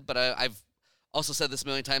his own head, but I've also said this a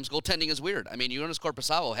million times, goaltending is weird. I mean, Joonas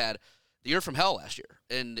Korpisalo had the year from hell last year,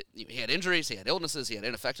 and he had injuries, he had illnesses, he had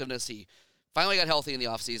ineffectiveness, he finally got healthy in the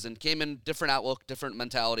offseason, came in different outlook, different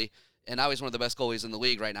mentality, and now he's one of the best goalies in the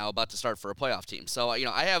league right now, about to start for a playoff team. So,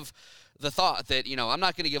 I have the thought that, I'm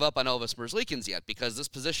not going to give up on Elvis Merzlikins yet because this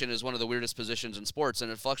position is one of the weirdest positions in sports,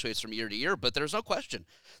 and it fluctuates from year to year, but there's no question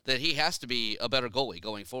that he has to be a better goalie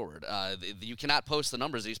going forward. You cannot post the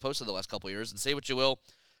numbers that he's posted the last couple of years, and say what you will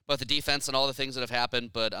about the defense and all the things that have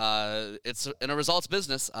happened, but it's in a results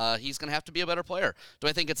business. He's going to have to be a better player. Do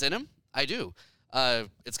I think it's in him? I do.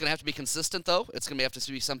 It's going to have to be consistent, though. It's going to have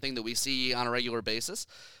to be something that we see on a regular basis.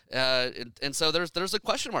 And so there's a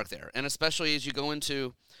question mark there. And especially as you go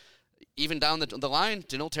into even down the line,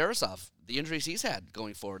 Daniil Tarasov, the injuries he's had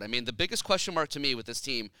going forward. I mean, the biggest question mark to me with this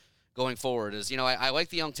team going forward is, I like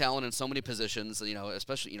the young talent in so many positions,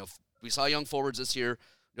 especially, we saw young forwards this year.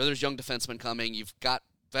 There's young defensemen coming. You've got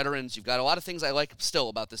veterans. You've got a lot of things I like still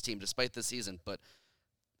about this team despite this season. But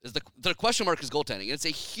the question mark is goaltending. And it's a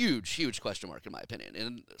huge, huge question mark in my opinion.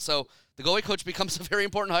 And so the goalie coach becomes a very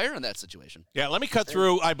important hire in that situation. Yeah, let me cut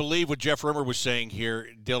through, I believe, what Jeff Rimer was saying here,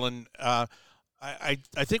 Dylan. I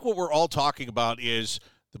think what we're all talking about is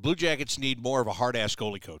the Blue Jackets need more of a hard-ass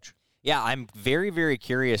goalie coach. Yeah, I'm very, very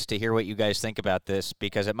curious to hear what you guys think about this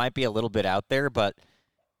because it might be a little bit out there, but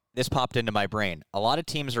this popped into my brain. A lot of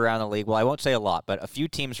teams around the league, well, I won't say a lot, but a few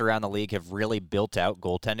teams around the league have really built out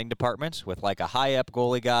goaltending departments with like a high-up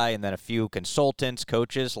goalie guy and then a few consultants,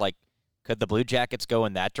 coaches. Like, could the Blue Jackets go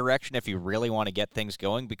in that direction if you really want to get things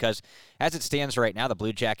going? Because as it stands right now, the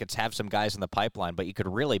Blue Jackets have some guys in the pipeline, but you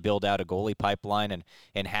could really build out a goalie pipeline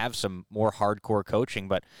and have some more hardcore coaching.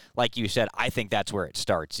 But like you said, I think that's where it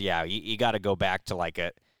starts. Yeah, you got to go back to like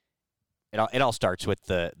a It all starts with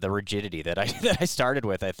the rigidity that I started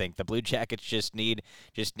with. I think the Blue Jackets just need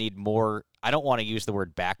more. I don't want to use the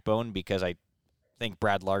word backbone because I think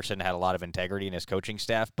Brad Larson had a lot of integrity in his coaching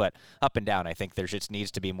staff, but up and down, I think there just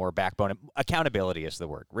needs to be more backbone. Accountability is the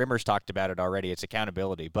word. Rimmer's talked about it already. It's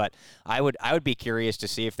accountability, but I would be curious to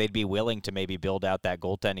see if they'd be willing to maybe build out that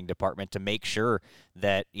goaltending department to make sure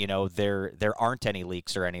that there aren't any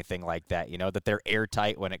leaks or anything like that. That they're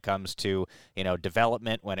airtight when it comes to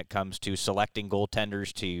development, when it comes to selecting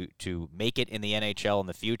goaltenders to make it in the NHL in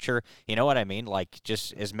the future. You know what I mean? Like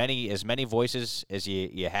just as many voices as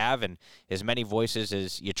you have and as many voices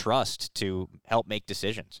as you trust to help make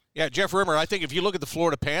decisions. Yeah, Jeff Rimer, I think if you look at the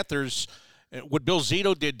Florida Panthers, what Bill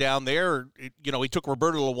Zito did down there, he took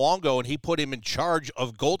Roberto Luongo and he put him in charge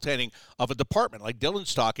of goaltending of a department like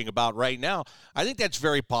Dylan's talking about right now. I think that's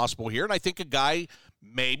very possible here, and I think a guy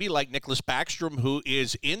maybe like Nicholas Backstrom, who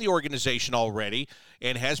is in the organization already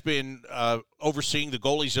and has been overseeing the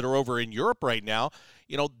goalies that are over in Europe right now,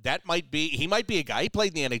 he might be a guy. He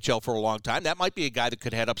played in the NHL for a long time. That might be a guy that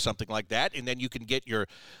could head up something like that, and then you can get your,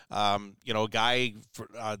 a guy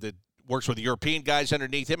that works with the European guys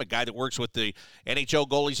underneath him, a guy that works with the NHL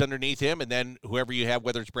goalies underneath him, and then whoever you have,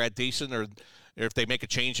 whether it's Brad Thiessen or if they make a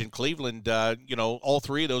change in Cleveland, all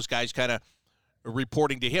three of those guys kind of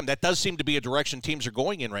reporting to him. That does seem to be a direction teams are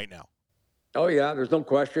going in right now. Oh, yeah, there's no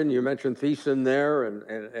question. You mentioned Thiessen there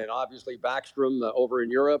and obviously Backstrom over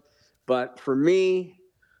in Europe. But for me,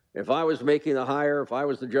 if I was making a hire, if I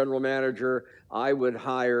was the general manager, I would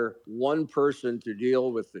hire one person to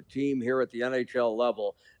deal with the team here at the NHL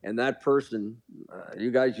level. And that person,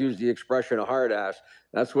 you guys use the expression a hard ass.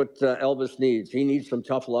 That's what Elvis needs. He needs some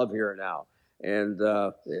tough love here now. And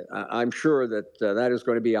I'm sure that that is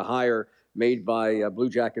going to be a hire made by Blue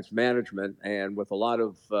Jackets management and with a lot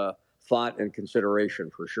of thought and consideration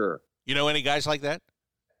for sure. You know any guys like that?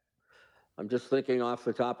 I'm just thinking off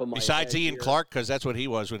the top of my Besides head Ian here. Clark, because that's what he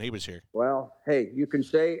was when he was here. Well, hey, you can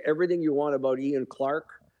say everything you want about Ian Clark,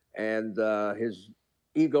 and his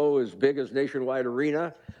ego is big as Nationwide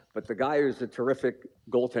Arena, but the guy is a terrific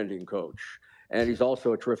goaltending coach, and he's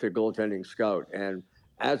also a terrific goaltending scout. And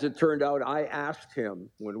as it turned out, I asked him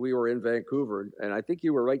when we were in Vancouver, and I think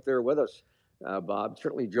you were right there with us, Bob.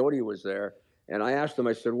 Certainly Jody was there. And I asked him,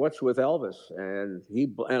 I said, what's with Elvis? And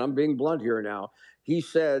I'm being blunt here now. He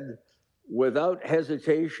said, without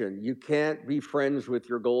hesitation, you can't be friends with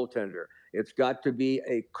your goaltender. It's got to be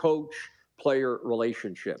a coach-player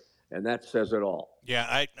relationship, and that says it all.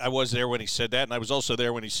 Yeah, I was there when he said that, and I was also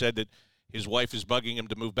there when he said that his wife is bugging him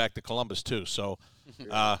to move back to Columbus too. So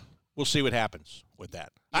we'll see what happens with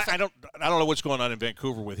that. I don't know what's going on in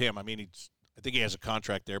Vancouver with him. I mean, I think he has a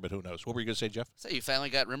contract there, but who knows? What were you going to say, Jeff? So you finally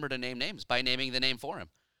got Rimer to name names by naming the name for him.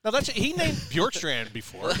 No, he named Bjorkstrand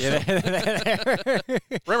before. Yeah,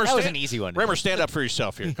 that was an easy one. Rimer, stand up for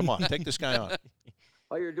yourself here. Come on, take this guy on.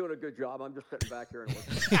 Oh, you're doing a good job. I'm just sitting back here and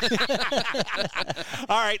listening.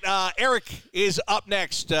 All right, Eric is up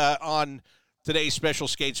next on today's special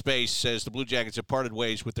skate space as the Blue Jackets have parted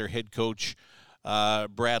ways with their head coach,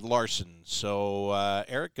 Brad Larson. So,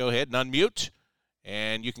 Eric, go ahead and unmute,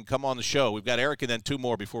 and you can come on the show. We've got Eric and then two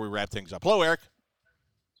more before we wrap things up. Hello, Eric.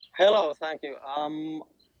 Hello, thank you.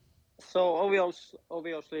 So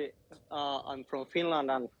obviously, I'm from Finland,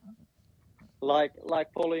 and like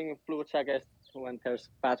following Blue Jackets when there's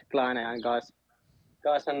Patrick Laine and guys,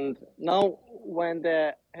 and now when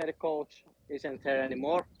the head coach isn't there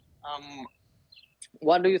anymore,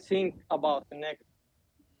 what do you think about the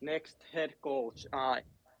next head coach?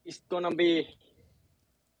 Is gonna be?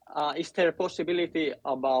 Is there a possibility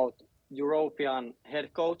about European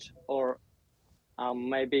head coach or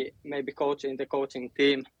maybe coach in the coaching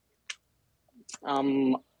team?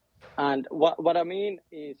 And what I mean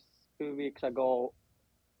is, 2 weeks ago,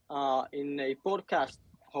 in a podcast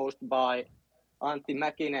hosted by Antti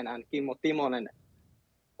Mäkinen and Kimmo Timonen,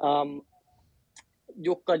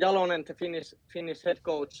 Jukka Jalonen, the Finnish head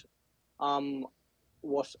coach,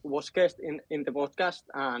 was guest in the podcast,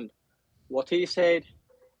 and what he said,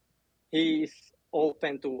 he is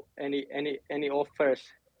open to any offers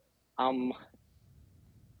on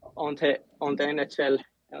the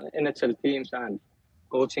NHL teams and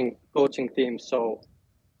coaching teams. So,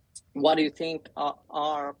 what do you think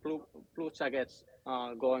are Blue Jackets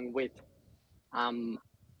going with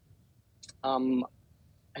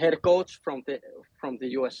head coach from the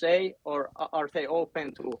USA, or are they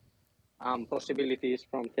open to possibilities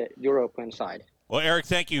from the European side? Well, Eric,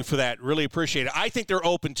 thank you for that. Really appreciate it. I think they're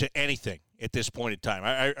open to anything at this point in time.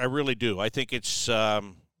 I really do. I think it's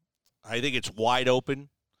wide open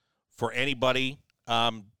for anybody.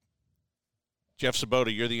 Jeff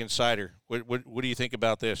Svoboda, you're the insider. What do you think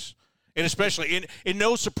about this? And especially in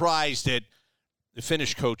no surprise that the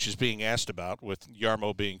Finnish coach is being asked about, with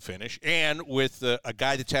Jarmo being Finnish, and with a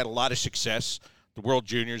guy that's had a lot of success, the World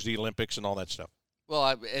Juniors, the Olympics, and all that stuff.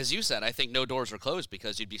 Well, as you said, I think no doors are closed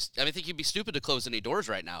because I think you'd be stupid to close any doors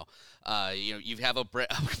right now. You have a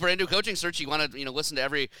brand new coaching search. You want to listen to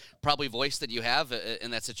every probably voice that you have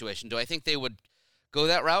in that situation. Do I think they would go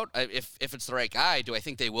that route? If it's the right guy, do I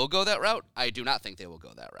think they will go that route? I do not think they will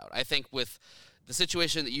go that route. I think with the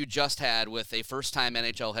situation that you just had with a first-time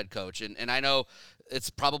NHL head coach, and I know it's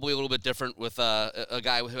probably a little bit different with a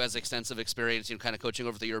guy who has extensive experience, kind of coaching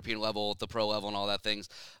over the European level, the pro level, and all that things.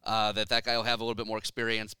 That guy will have a little bit more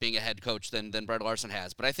experience being a head coach than Brad Larson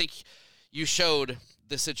has. But I think you showed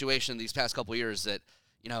this situation these past couple of years that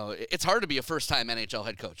it's hard to be a first-time NHL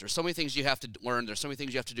head coach. There's so many things you have to learn. There's so many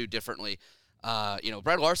things you have to do differently.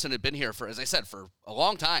 Brad Larson had been here for, as I said, for a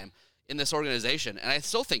long time in this organization, and I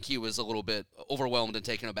still think he was a little bit overwhelmed and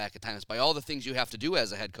taken aback at times by all the things you have to do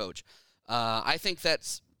as a head coach. I think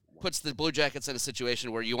that puts the Blue Jackets in a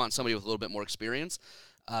situation where you want somebody with a little bit more experience,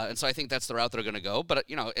 and so I think that's the route they're going to go. But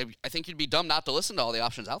I think you'd be dumb not to listen to all the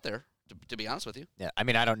options out there, to be honest with you. Yeah, I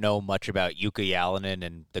mean, I don't know much about Jukka Jalonen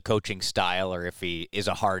and the coaching style, or if he is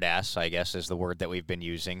a hard ass, I guess is the word that we've been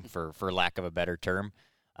using for lack of a better term.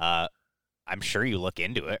 I'm sure you look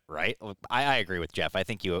into it, right? I agree with Jeff. I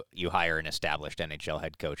think you hire an established NHL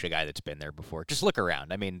head coach, a guy that's been there before. Just look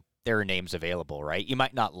around. I mean, there are names available, right? You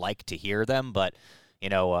might not like to hear them, but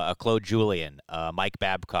a Claude Julien, Mike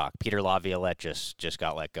Babcock, Peter Laviolette just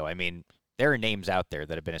got let go. I mean, there are names out there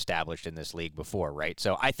that have been established in this league before, right?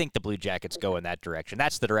 So I think the Blue Jackets go in that direction.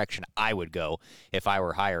 That's the direction I would go if I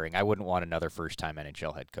were hiring. I wouldn't want another first-time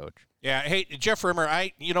NHL head coach. Yeah, hey, Jeff Rimer,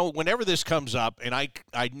 whenever this comes up, and I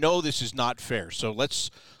know this is not fair, so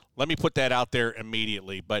let me put that out there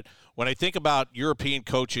immediately. But when I think about European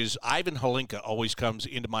coaches, Ivan Hlinka always comes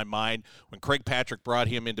into my mind when Craig Patrick brought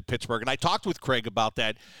him into Pittsburgh. And I talked with Craig about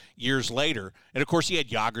that years later. And, of course, he had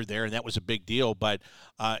Jágr there, and that was a big deal. But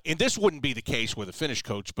and this wouldn't be the case with a Finnish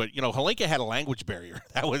coach. But, Hlinka had a language barrier.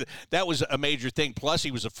 That was a major thing. Plus,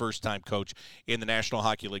 he was a first-time coach in the National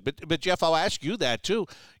Hockey League. But Jeff, I'll ask you that, too.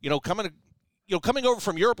 Coming over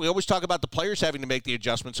from Europe, we always talk about the players having to make the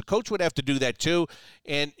adjustments. A coach would have to do that too.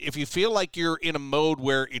 And if you feel like you're in a mode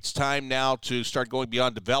where it's time now to start going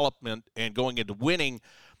beyond development and going into winning,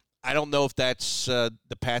 I don't know if that's the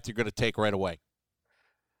path you're going to take right away.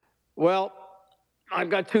 Well, I've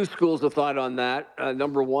got two schools of thought on that.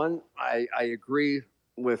 Number one, I agree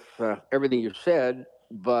with everything you said,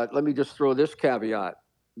 but let me just throw this caveat.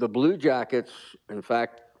 The Blue Jackets, in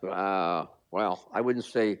fact, I wouldn't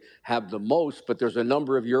say have the most, but there's a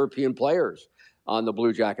number of European players on the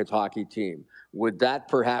Blue Jackets hockey team. Would that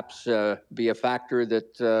perhaps be a factor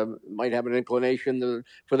that might have an inclination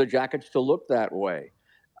for the Jackets to look that way?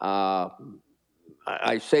 I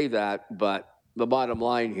say that, but the bottom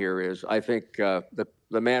line here is I think the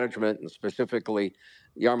management, and specifically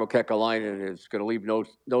Jarmo Kekalainen, is going to leave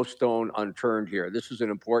no stone unturned here. This is an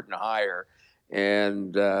important hire.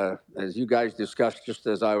 And as you guys discussed just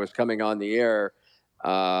as I was coming on the air,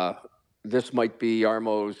 this might be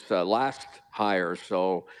Jarmo's last hire.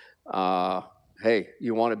 So, hey,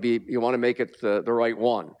 you want to make it the right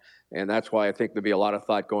one. And that's why I think there'll be a lot of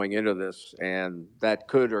thought going into this. And that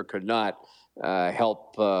could or could not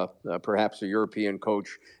help perhaps a European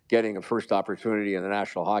coach getting a first opportunity in the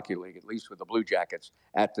National Hockey League, at least with the Blue Jackets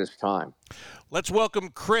at this time. Let's welcome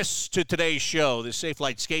Chris to today's show, the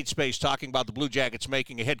Safelight Skate Space, talking about the Blue Jackets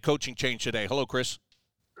making a head coaching change today. Hello, Chris.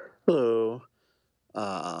 Hello.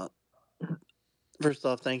 First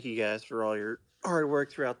off, thank you guys for all your hard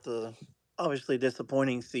work throughout the obviously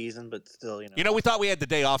disappointing season, but still, we thought we had the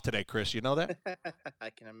day off today, Chris. You know that? I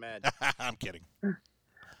can imagine. I'm kidding.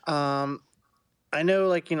 I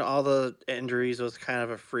know, all the injuries was kind of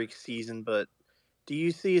a freak season, but do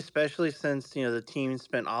you see, especially since, the team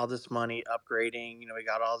spent all this money upgrading, we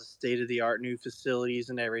got all the state-of-the-art new facilities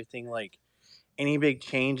and everything, any big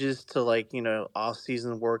changes to,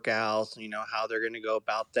 off-season workouts, how they're going to go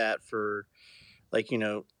about that for,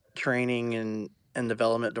 training and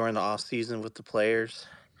development during the off-season with the players?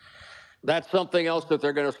 That's something else that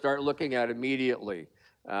they're going to start looking at immediately.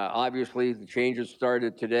 Obviously, the changes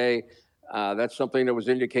started today. That's something that was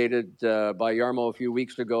indicated by Jarmo a few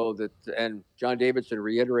weeks ago, and John Davidson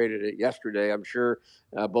reiterated it yesterday, I'm sure,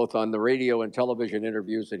 both on the radio and television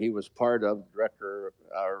interviews that he was part of, director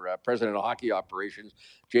or president of hockey operations.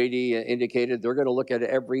 JD indicated they're going to look at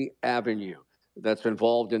every avenue that's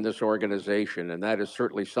involved in this organization, and that is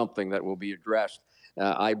certainly something that will be addressed,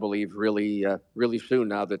 I believe, really soon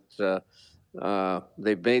now that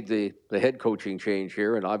they've made the head coaching change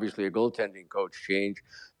here, and obviously a goaltending coach change.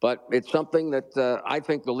 But it's something that I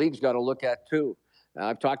think the league's got to look at too.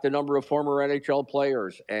 I've talked to a number of former NHL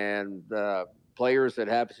players and players that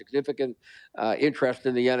have significant interest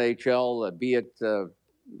in the NHL, be it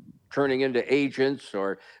turning into agents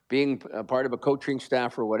or being a part of a coaching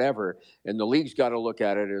staff or whatever. And the league's got to look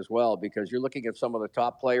at it as well, because you're looking at some of the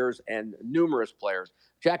top players and numerous players.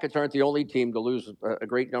 Jackets aren't the only team to lose a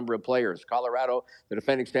great number of players. Colorado, the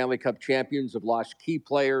defending Stanley Cup champions, have lost key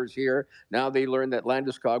players here. Now they learn that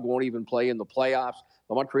Landeskog won't even play in the playoffs.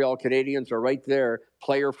 The Montreal Canadiens are right there,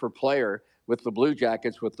 player for player, with the Blue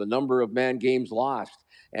Jackets with the number of man games lost.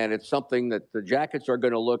 And it's something that the Jackets are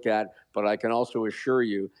going to look at, but I can also assure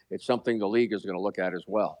you it's something the league is going to look at as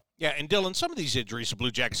well. Yeah, and Dylan, some of these injuries the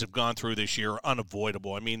Blue Jackets have gone through this year are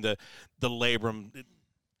unavoidable. I mean, the labrum,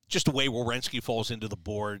 just the way Werenski falls into the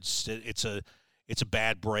boards, it's a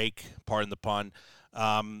bad break, pardon the pun.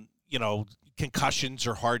 Concussions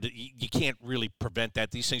are hard you can't really prevent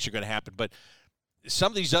that. These things are going to happen, but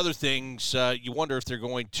some of these other things, you wonder if they're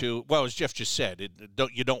going to, well, as Jeff just said,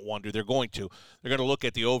 you don't wonder, they're going to. They're going to look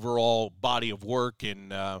at the overall body of work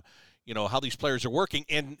and, how these players are working.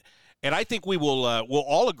 And And I think we'll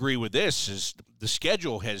all agree with this: is the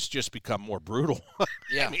schedule has just become more brutal.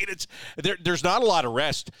 Yeah, I mean, there's not a lot of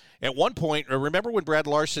rest. At one point, remember when Brad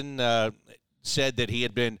Larson said that he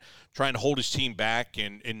had been trying to hold his team back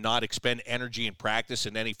and not expend energy in practice,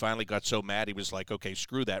 and then he finally got so mad he was like, "Okay,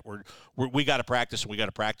 screw that. We got to practice, and we got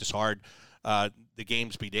to practice hard. The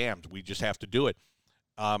games be damned. We just have to do it."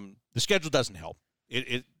 The schedule doesn't help.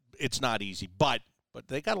 It's not easy, but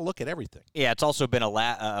they got to look at everything. Yeah, it's also been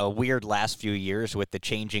a weird last few years with the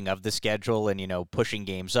changing of the schedule and, pushing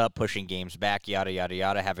games up, pushing games back, yada, yada,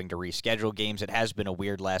 yada, having to reschedule games. It has been a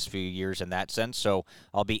weird last few years in that sense, so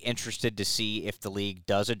I'll be interested to see if the league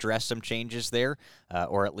does address some changes there,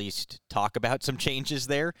 or at least talk about some changes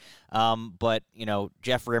there. But,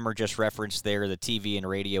 Jeff Rimer just referenced there the TV and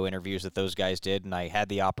radio interviews that those guys did, and I had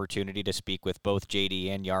the opportunity to speak with both JD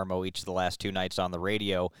and Yarmo each of the last 2 nights on the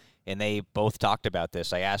radio, and they both talked about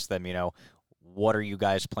this. I asked them, what are you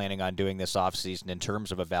guys planning on doing this offseason in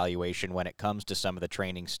terms of evaluation when it comes to some of the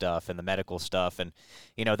training stuff and the medical stuff? And,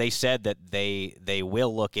 they said that they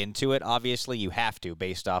will look into it. Obviously, you have to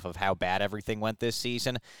based off of how bad everything went this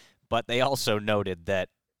season. But they also noted that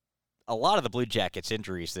a lot of the Blue Jackets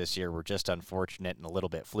injuries this year were just unfortunate and a little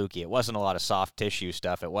bit fluky. It wasn't a lot of soft tissue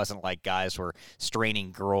stuff. It wasn't like guys were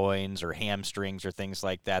straining groins or hamstrings or things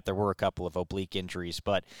like that. There were a couple of oblique injuries,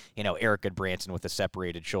 but, Eric Goodbranson with a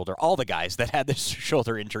separated shoulder, all the guys that had this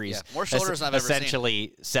shoulder injuries more shoulders than I've ever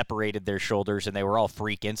essentially separated their shoulders, and they were all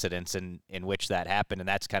freak incidents in which that happened, and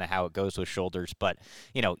that's kind of how it goes with shoulders. But,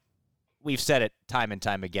 we've said it time and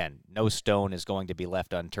time again. No stone is going to be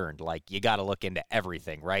left unturned. Like, you got to look into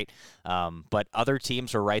everything, right? But other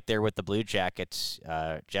teams are right there with the Blue Jackets.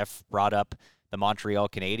 Jeff brought up the Montreal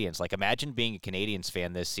Canadiens. Like, imagine being a Canadiens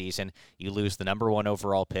fan this season. You lose the number 1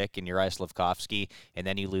 overall pick in Juraj Slafkovsky, and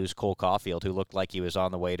then you lose Cole Caulfield, who looked like he was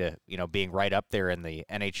on the way to, being right up there in the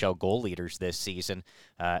NHL goal leaders this season.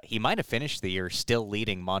 He might have finished the year still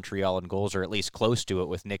leading Montreal in goals, or at least close to it,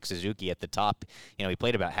 with Nick Suzuki at the top. He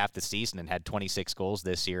played about half the season and had 26 goals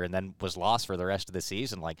this year, and then was lost for the rest of the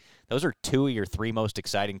season. Like, those are 2 of your 3 most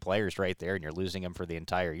exciting players right there, and you're losing them for the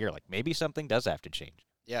entire year. Like, maybe something does have to change.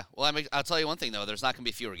 Yeah, well, I'll tell you one thing, though. There's not going to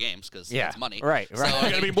be fewer games because that's money. Right. So, there's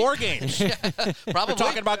going to be more games. Probably. We're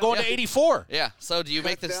talking about going to 84. Yeah, so do you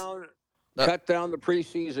make this... Cut down the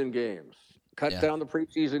preseason games. Cut down the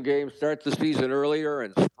preseason games. Start the season earlier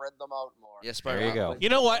and spread them out more. Yes, there you go. You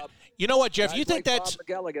know what, Jeff? You think that's...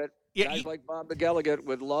 Guys like Bob McElligott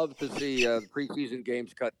would love to see preseason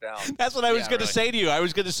games cut down. That's what I was going to say to you. I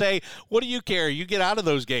was going to say, what do you care? You get out of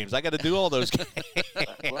those games. I got to do all those games.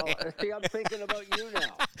 Well, see, I'm thinking about you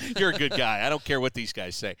now. You're a good guy. I don't care what these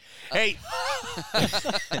guys say. Hey,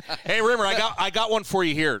 hey, Rimmer, I got one for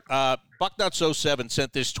you here. Bucknuts07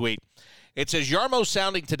 sent this tweet. It says, Yarmo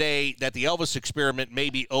sounding today that the Elvis experiment may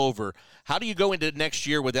be over. How do you go into next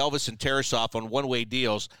year with Elvis and Tarasov on one-way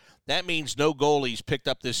deals? That means no goalies picked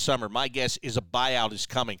up this summer. My guess is a buyout is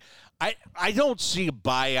coming. I don't see a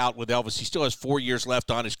buyout with Elvis. He still has 4 years left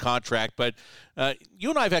on his contract. But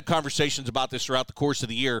you and I have had conversations about this throughout the course of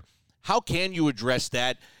the year. How can you address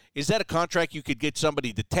that? Is that a contract you could get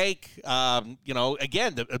somebody to take?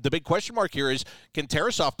 Again, the big question mark here is, can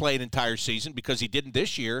Tarasov play an entire season because he didn't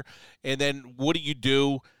this year? And then what do you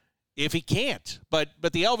do if he can't? But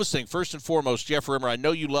the Elvis thing, first and foremost, Jeff Rimer, I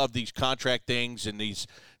know you love these contract things and these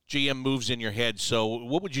GM moves in your head. So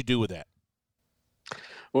what would you do with that?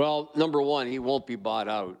 Well, number one, he won't be bought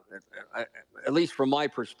out, at least from my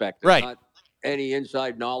perspective. Right. Not any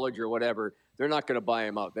inside knowledge or whatever. They're not going to buy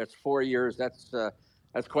him out. That's 4 years.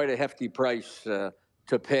 That's quite a hefty price to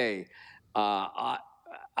pay.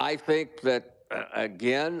 I think that,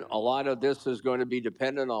 again, a lot of this is going to be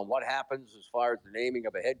dependent on what happens as far as the naming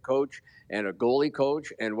of a head coach and a goalie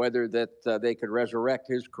coach and whether that they could resurrect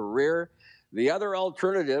his career. The other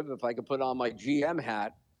alternative, if I could put on my GM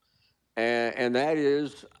hat, and that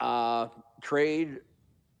is trade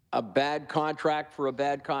a bad contract for a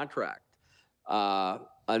bad contract.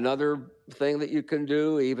 Another thing that you can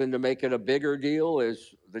do, even to make it a bigger deal,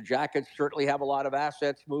 is the Jackets certainly have a lot of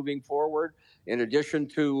assets moving forward. In addition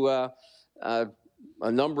to a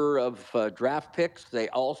number of draft picks, they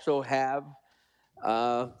also have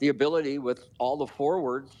the ability with all the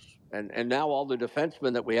forwards and now all the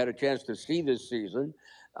defensemen that we had a chance to see this season.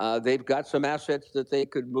 They've got some assets that they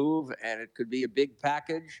could move, and it could be a big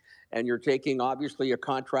package, and you're taking, obviously, a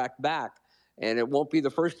contract back. And it won't be the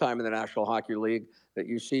first time in the National Hockey League that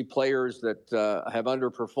you see players that have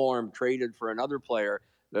underperformed traded for another player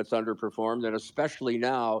that's underperformed, and especially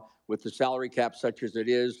now with the salary cap such as it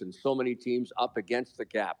is and so many teams up against the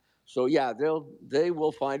cap. So, yeah, they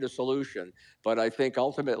will find a solution. But I think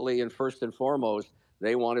ultimately and first and foremost,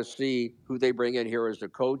 They want to see who they bring in here as a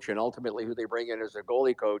coach and ultimately who they bring in as a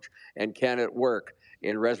goalie coach, and can it work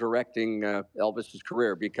in resurrecting Elvis's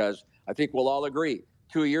career? Because I think we'll all agree,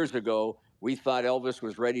 2 years ago, we thought Elvis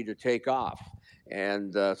was ready to take off,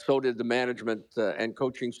 and so did the management and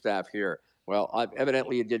coaching staff here. Well,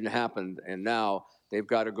 evidently it didn't happen, and now they've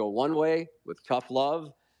got to go one way with tough love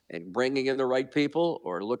and bringing in the right people,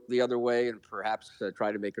 or look the other way and perhaps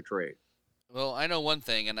try to make a trade. Well, I know one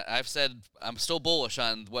thing, and I've said I'm still bullish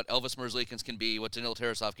on what Elvis Merzlikins can be, what Daniil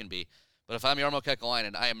Tarasov can be. But if I'm Jarmo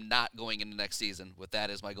Kekalainen, I am not going into next season with that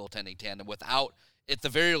as my goaltending tandem without, at the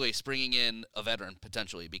very least, bringing in a veteran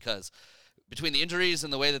potentially, because between the injuries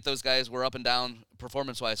and the way that those guys were up and down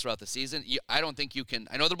performance-wise throughout the season, I don't think you can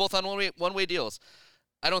 – I know they're both on one-way deals.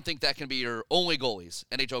 I don't think that can be your only goalies,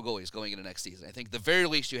 NHL goalies, going into next season. I think at the very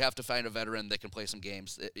least you have to find a veteran that can play some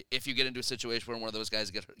games. If you get into a situation where one of those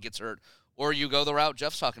guys gets hurt, or you go the route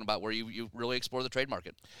Jeff's talking about where you really explore the trade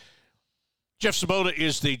market. Jeff Svoboda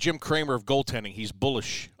is the Jim Kramer of goaltending. He's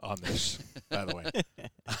bullish on this, by the way.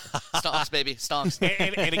 Stonks, baby, stonks.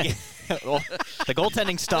 And again, well, the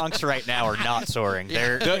goaltending stonks right now are not soaring.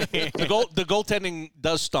 Yeah. The goaltending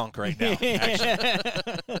does stunk right now,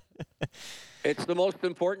 actually. It's the most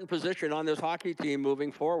important position on this hockey team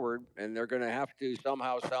moving forward, and they're going to have to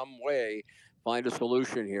somehow, some way, find a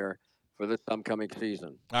solution here for this upcoming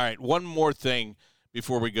season. All right, one more thing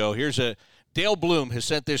before we go. Dale Bloom has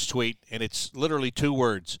sent this tweet, and it's literally 2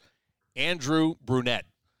 words: Andrew Brunette.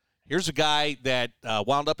 Here's a guy that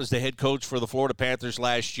wound up as the head coach for the Florida Panthers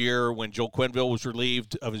last year when Joel Quenneville was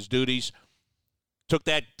relieved of his duties. Took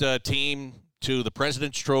that team to the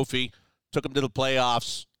President's Trophy, took them to the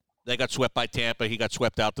playoffs. They got swept by Tampa. He got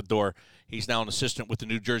swept out the door. He's now an assistant with the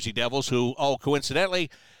New Jersey Devils, who,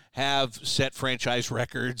 coincidentally, have set franchise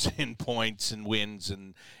records in points and wins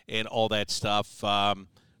and all that stuff.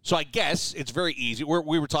 So I guess it's very easy.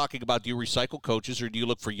 We were talking about, do you recycle coaches or do you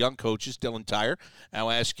look for young coaches? Dylan Tyrer,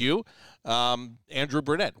 I'll ask you. Andrew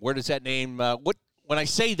Brunette, where does that name when I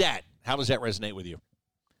say that, how does that resonate with you?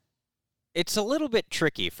 It's a little bit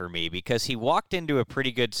tricky for me because he walked into a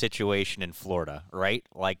pretty good situation in Florida, right?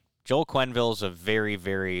 Like, Joel Quenneville's a very,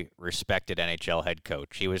 very respected NHL head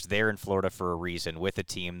coach. He was there in Florida for a reason with a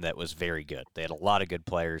team that was very good. They had a lot of good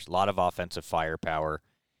players, a lot of offensive firepower.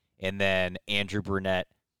 And then Andrew Brunette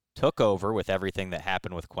took over with everything that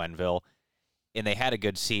happened with Quenneville, and they had a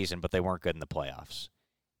good season, but they weren't good in the playoffs.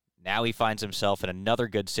 Now he finds himself in another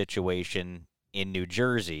good situation in New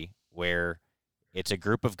Jersey where it's a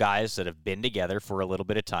group of guys that have been together for a little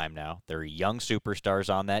bit of time now. They're young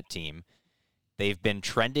superstars on that team. They've been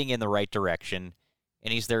trending in the right direction,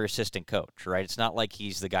 and he's their assistant coach, right? It's not like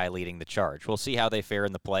he's the guy leading the charge. We'll see how they fare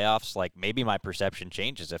in the playoffs. Like, maybe my perception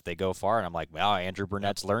changes if they go far, and I'm like, wow, Andrew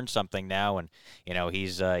Brunette's learned something now, and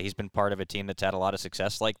he's been part of a team that's had a lot of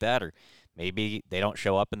success like that. Or maybe they don't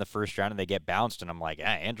show up in the first round and they get bounced, and I'm like,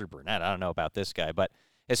 Andrew Brunette, I don't know about this guy. But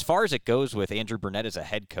as far as it goes with Andrew Brunette as a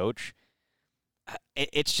head coach,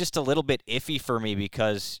 it's just a little bit iffy for me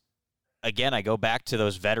because, again, I go back to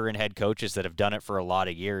those veteran head coaches that have done it for a lot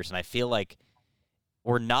of years, and I feel like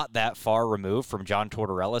we're not that far removed from John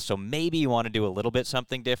Tortorella, so maybe you want to do a little bit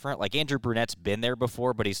something different. Like, Andrew Brunette's been there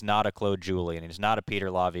before, but he's not a Claude Julien. He's not a Peter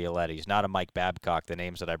Laviolette. He's not a Mike Babcock, the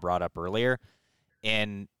names that I brought up earlier.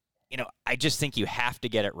 And, I just think you have to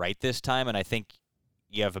get it right this time, and I think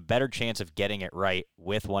you have a better chance of getting it right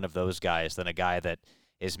with one of those guys than a guy that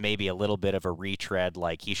is maybe a little bit of a retread.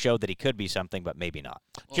 Like, he showed that he could be something, but maybe not.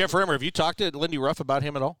 Jeff Rimer, have you talked to Lindy Ruff about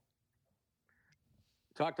him at all?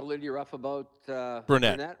 Talked to Lindy Ruff about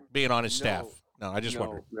Brunette being on his staff. No, I just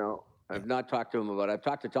wondered. No, I've not talked to him about it. I've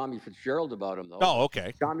talked to Tommy Fitzgerald about him, though. Oh,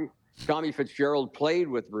 okay. Tommy Fitzgerald played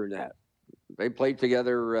with Brunette. They played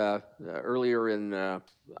together earlier in,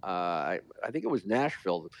 I think it was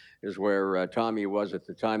Nashville is where Tommy was at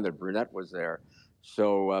the time that Brunette was there.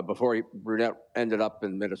 So before Brunette ended up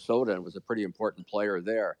in Minnesota and was a pretty important player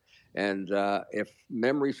there. And if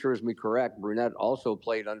memory serves me correct, Brunette also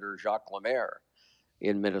played under Jacques Lemaire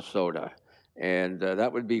in Minnesota. And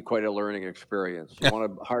that would be quite a learning experience. You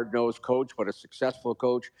want a hard-nosed coach, but a successful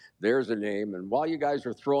coach, there's a name. And while you guys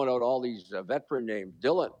are throwing out all these veteran names,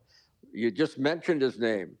 Dylan, you just mentioned his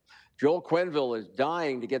name. Joel Quenneville is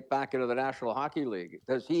dying to get back into the National Hockey League.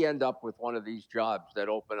 Does he end up with one of these jobs that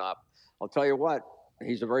open up? I'll tell you what,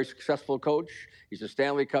 he's a very successful coach. He's a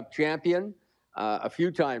Stanley Cup champion a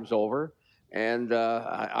few times over. And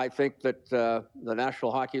I think that the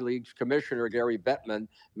National Hockey League's commissioner, Gary Bettman,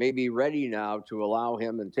 may be ready now to allow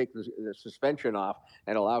him and take the suspension off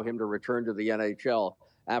and allow him to return to the NHL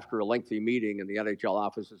after a lengthy meeting in the NHL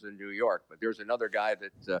offices in New York. But there's another guy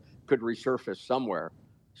that could resurface somewhere,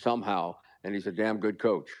 somehow, and he's a damn good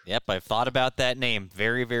coach. Yep, I've thought about that name.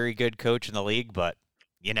 Very, very good coach in the league, but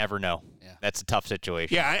you never know. Yeah. That's a tough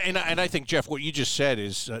situation. Yeah, and I think, Jeff, what you just said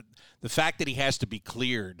is the fact that he has to be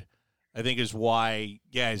cleared, I think, is why,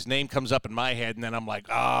 his name comes up in my head, and then I'm like,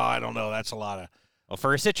 I don't know, that's a lot of. Well,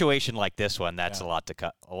 for a situation like this one, that's a lot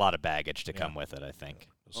of baggage to come with it, I think.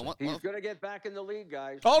 He's going to get back in the league,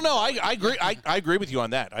 guys. Oh no, I agree. I agree with you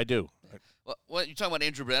on that. I do. What you talking about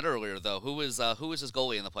Andrew Brunette earlier, though? Who was his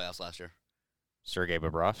goalie in the playoffs last year? Sergei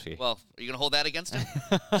Bobrovsky. Well, are you going to hold that against him?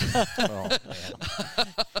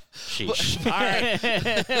 Sheesh. All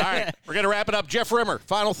right. We're going to wrap it up. Jeff Rimer,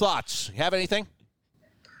 final thoughts. You have anything?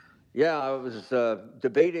 Yeah, I was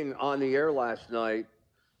debating on the air last night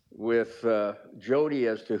with Jody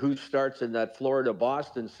as to who starts in that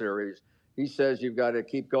Florida-Boston series. He says you've got to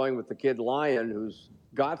keep going with the kid Lyon, who's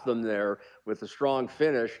got them there with a strong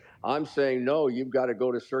finish. I'm saying, no, you've got to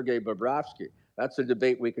go to Sergei Bobrovsky. That's a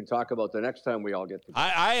debate we can talk about the next time we all get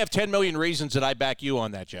together. I have 10 million reasons that I back you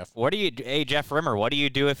on that, Jeff. Hey, Jeff Rimer, what do you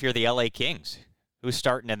do if you're the LA Kings? Who's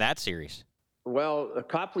starting in that series? Well,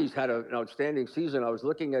 Copley's had an outstanding season. I was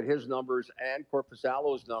looking at his numbers and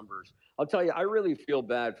Korpisalo's numbers. I'll tell you, I really feel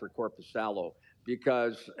bad for Korpisalo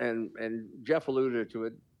because, and Jeff alluded to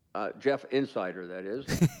it, Jeff Insider, that is.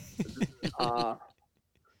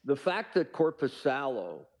 The fact that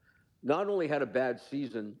Korpisalo not only had a bad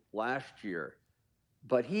season last year,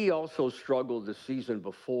 but he also struggled the season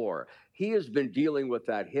before. He has been dealing with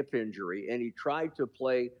that hip injury, and he tried to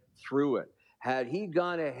play through it. Had he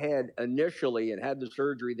gone ahead initially and had the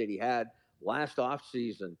surgery that he had last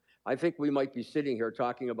offseason, I think we might be sitting here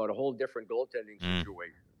talking about a whole different goaltending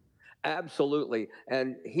situation. Absolutely.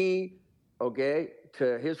 And he,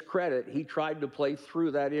 to his credit, he tried to play through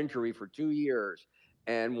that injury for 2 years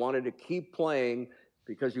and wanted to keep playing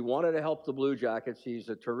because he wanted to help the Blue Jackets. He's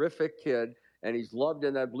a terrific kid, and he's loved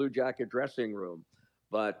in that Blue Jacket dressing room.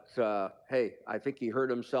 But, hey, I think he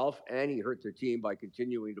hurt himself and he hurt the team by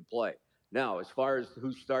continuing to play. Now, as far as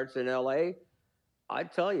who starts in L.A., I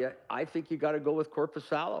tell you, I think you got to go with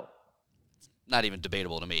Korpisalo. Not even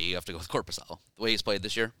debatable to me. You have to go with Korpisalo. The way he's played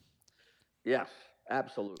this year? Yes,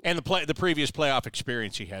 absolutely. And the previous playoff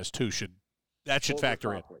experience he has, too, should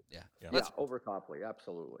factor in. Yeah, over Copley,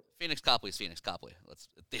 absolutely. Phoenix Copley's Phoenix Copley. Let's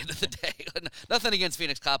at the end of the day. Nothing against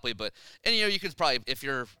Phoenix Copley, but you could probably, if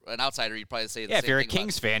you're an outsider, you'd probably say the same if you're a thing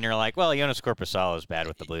Kings fan, you're like, well, Jonas Korpisalo is bad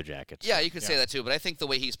with the Blue Jackets. Yeah, you could say that too, but I think the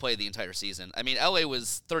way he's played the entire season. I mean, LA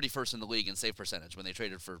was 31st in the league in save percentage when they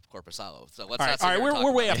traded for Korpisalo. So let's not. All right,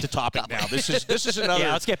 we're way off the topic now. This is another.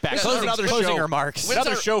 Yeah, let's get back. Closing remarks.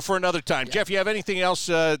 Another show for another time. Yeah. Jeff, you have anything else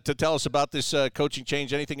to tell us about this coaching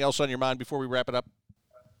change? Anything else on your mind before we wrap it up?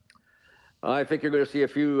 I think you're going to see a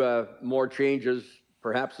few more changes,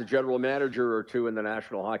 perhaps a general manager or two in the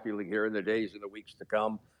National Hockey League here in the days and the weeks to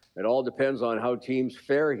come. It all depends on how teams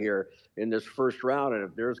fare here in this first round. And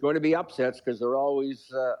if there's going to be upsets, because there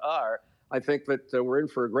always are, I think that we're in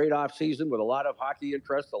for a great offseason with a lot of hockey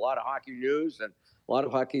interest, a lot of hockey news, and a lot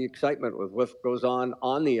of hockey excitement with what goes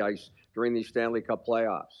on the ice during these Stanley Cup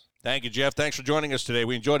playoffs. Thank you, Jeff. Thanks for joining us today.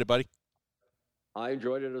 We enjoyed it, buddy. I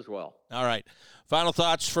enjoyed it as well. All right. Final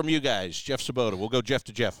thoughts from you guys. Jeff Svoboda. We'll go Jeff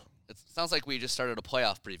to Jeff. It sounds like we just started a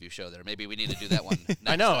playoff preview show there. Maybe we need to do that one next.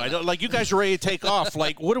 I know. I don't, like, you guys are ready to take off.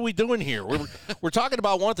 Like, what are we doing here? We're talking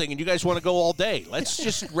about one thing, and you guys want to go all day. Let's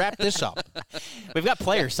just wrap this up. We've got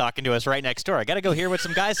players talking to us right next door. I got to go hear what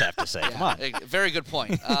some guys have to say. Come on. Very good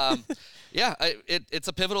point. It's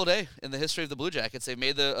a pivotal day in the history of the Blue Jackets. They've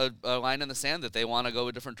made a line in the sand that they want to go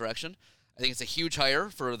a different direction. I think it's a huge hire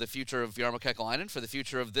for the future of Jarmo Kekalainen, for the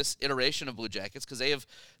future of this iteration of Blue Jackets, because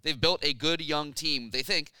they've built a good young team, they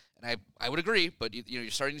think, and I would agree, but you're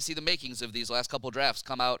starting to see the makings of these last couple of drafts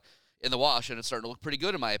come out in the wash, and it's starting to look pretty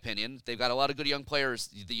good in my opinion. They've got a lot of good young players.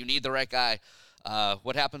 You need the right guy.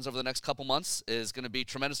 What happens over the next couple months is going to be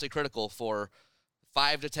tremendously critical for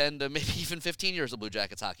 5 to 10 to maybe even 15 years of Blue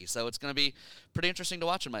Jackets hockey. So it's going to be pretty interesting to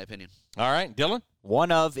watch, in my opinion. All right, Dylan?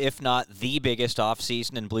 One of, if not the biggest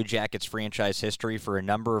offseason in Blue Jackets franchise history for a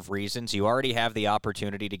number of reasons. You already have the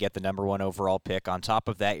opportunity to get the number 1 overall pick. On top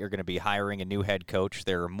of that, you're going to be hiring a new head coach.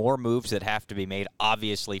 There are more moves that have to be made,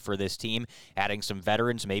 obviously, for this team. Adding some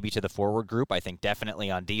veterans maybe to the forward group, I think definitely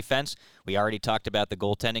on defense. We already talked about the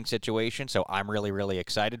goaltending situation, so I'm really, really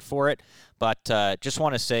excited for it. But just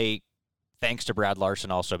want to say thanks to Brad Larson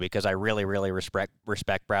also, because I really, really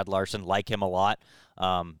respect Brad Larson, like him a lot.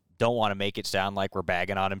 Don't want to make it sound like we're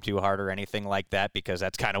bagging on him too hard or anything like that, because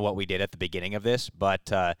that's kind of what we did at the beginning of this. But,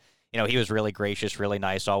 he was really gracious, really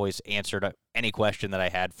nice, always answered any question that I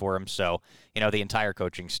had for him. So, the entire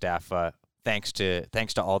coaching staff, thanks to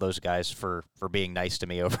all those guys for being nice to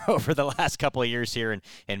me over the last couple of years here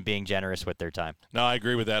and being generous with their time. No, I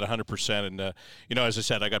agree with that 100%. And, as I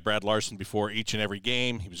said, I got Brad Larson before each and every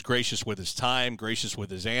game. He was gracious with his time, gracious with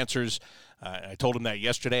his answers. I told him that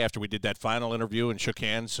yesterday after we did that final interview and shook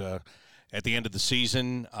hands at the end of the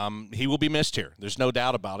season. He will be missed here. There's no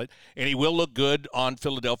doubt about it. And he will look good on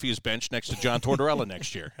Philadelphia's bench next to John Tortorella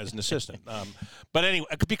next year as an assistant. But anyway,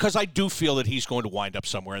 because I do feel that he's going to wind up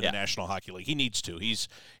somewhere in the National Hockey League. He needs to. He's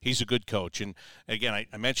a good coach. And, again,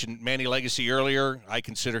 I mentioned Manny Legacy earlier. I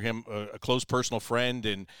consider him a close personal friend,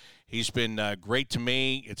 and he's been great to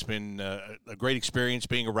me. It's been a great experience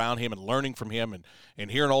being around him and learning from him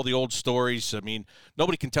and hearing all the old stories. I mean,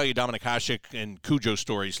 nobody can tell you Dominic Hasek and Cujo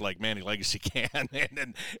stories like Manny Legacy can,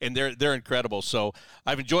 and they're incredible. So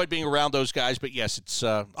I've enjoyed being around those guys. But, yes, it's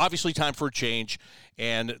obviously time for a change,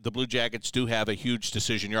 and the Blue Jackets do have a huge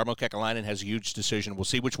decision. Jarmo Kekalainen has a huge decision. We'll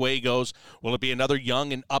see which way he goes. Will it be another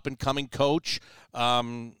young and up-and-coming coach,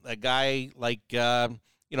 a guy like, a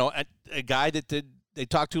guy that they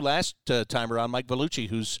talked to last time around, Mike Vellucci,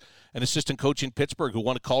 who's an assistant coach in Pittsburgh who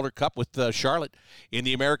won a Calder Cup with Charlotte in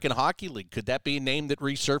the American Hockey League. Could that be a name that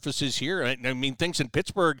resurfaces here? I mean, things in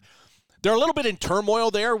Pittsburgh, they're a little bit in turmoil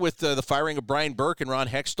there with the firing of Brian Burke and Ron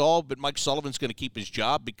Hextall, but Mike Sullivan's going to keep his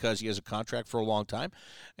job because he has a contract for a long time.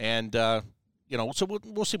 And, so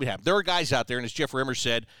we'll see what happens. There are guys out there, and as Jeff Rimer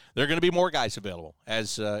said, there are going to be more guys available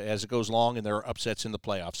as it goes along, and there are upsets in the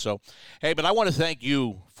playoffs. So, hey, but I want to thank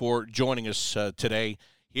you for joining us today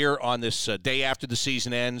here on this day after the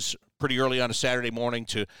season ends, pretty early on a Saturday morning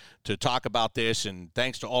to talk about this. And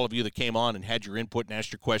thanks to all of you that came on and had your input and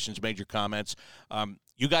asked your questions, made your comments.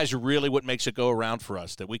 You guys are really what makes it go around for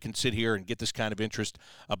us, that we can sit here and get this kind of interest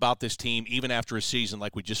about this team even after a season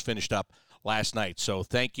like we just finished up last night. So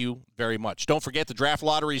thank you very much. Don't forget the draft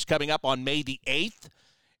lottery is coming up on May the 8th,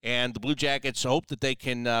 and the Blue Jackets hope that they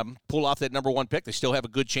can pull off that number one pick. They still have a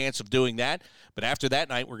good chance of doing that. But after that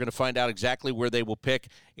night, we're going to find out exactly where they will pick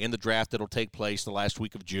in the draft that will take place the last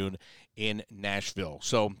week of June in Nashville.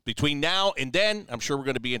 So between now and then, I'm sure we're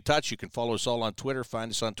going to be in touch. You can follow us all on Twitter,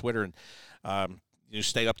 find us on Twitter, and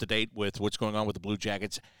stay up to date with what's going on with the Blue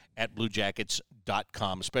Jackets at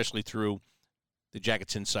bluejackets.com, especially through the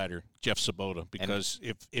Jackets insider, Jeff Svoboda, because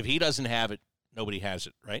if he doesn't have it, nobody has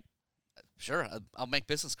it, right? Sure. I'll make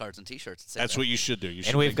business cards and T-shirts. That's what you should do.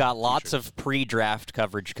 And we've got lots of pre-draft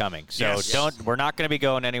coverage coming. So we're not going to be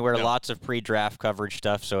going anywhere. No. Lots of pre-draft coverage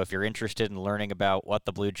stuff. So if you're interested in learning about what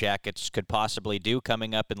the Blue Jackets could possibly do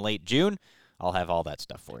coming up in late June, I'll have all that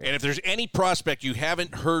stuff for you. And if there's any prospect you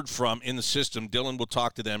haven't heard from in the system, Dylan will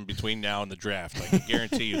talk to them between now and the draft. I can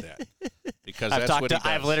guarantee you that. Because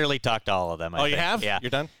I've literally talked to all of them. I think. You have? Yeah.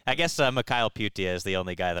 You're done? I guess Mikhail Putia is the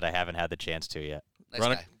only guy that I haven't had the chance to yet.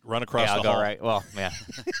 Nice run across the hall. I'll go right. Well, yeah.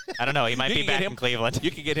 I don't know. He might be back in Cleveland. You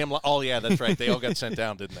can get him. Oh, yeah, that's right. They all got sent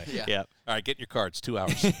down, didn't they? Yeah. All right, get your cards. 2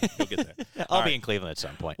 hours. You'll get there. I'll be in Cleveland at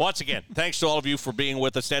some point. Once again, thanks to all of you for being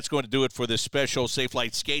with us. That's going to do it for this special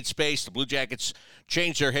Safelight Skate Space. The Blue Jackets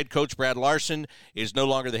changed their head coach. Brad Larson is no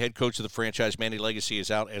longer the head coach of the franchise. Manny Legacy is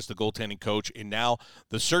out as the goaltending coach. And now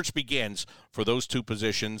the search begins for those two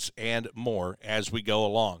positions and more as we go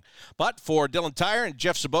along. But for Dylan Tyrer and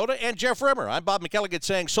Jeff Svoboda and Jeff Rimer, I'm Bob McElligott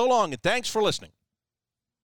saying so long and thanks for listening.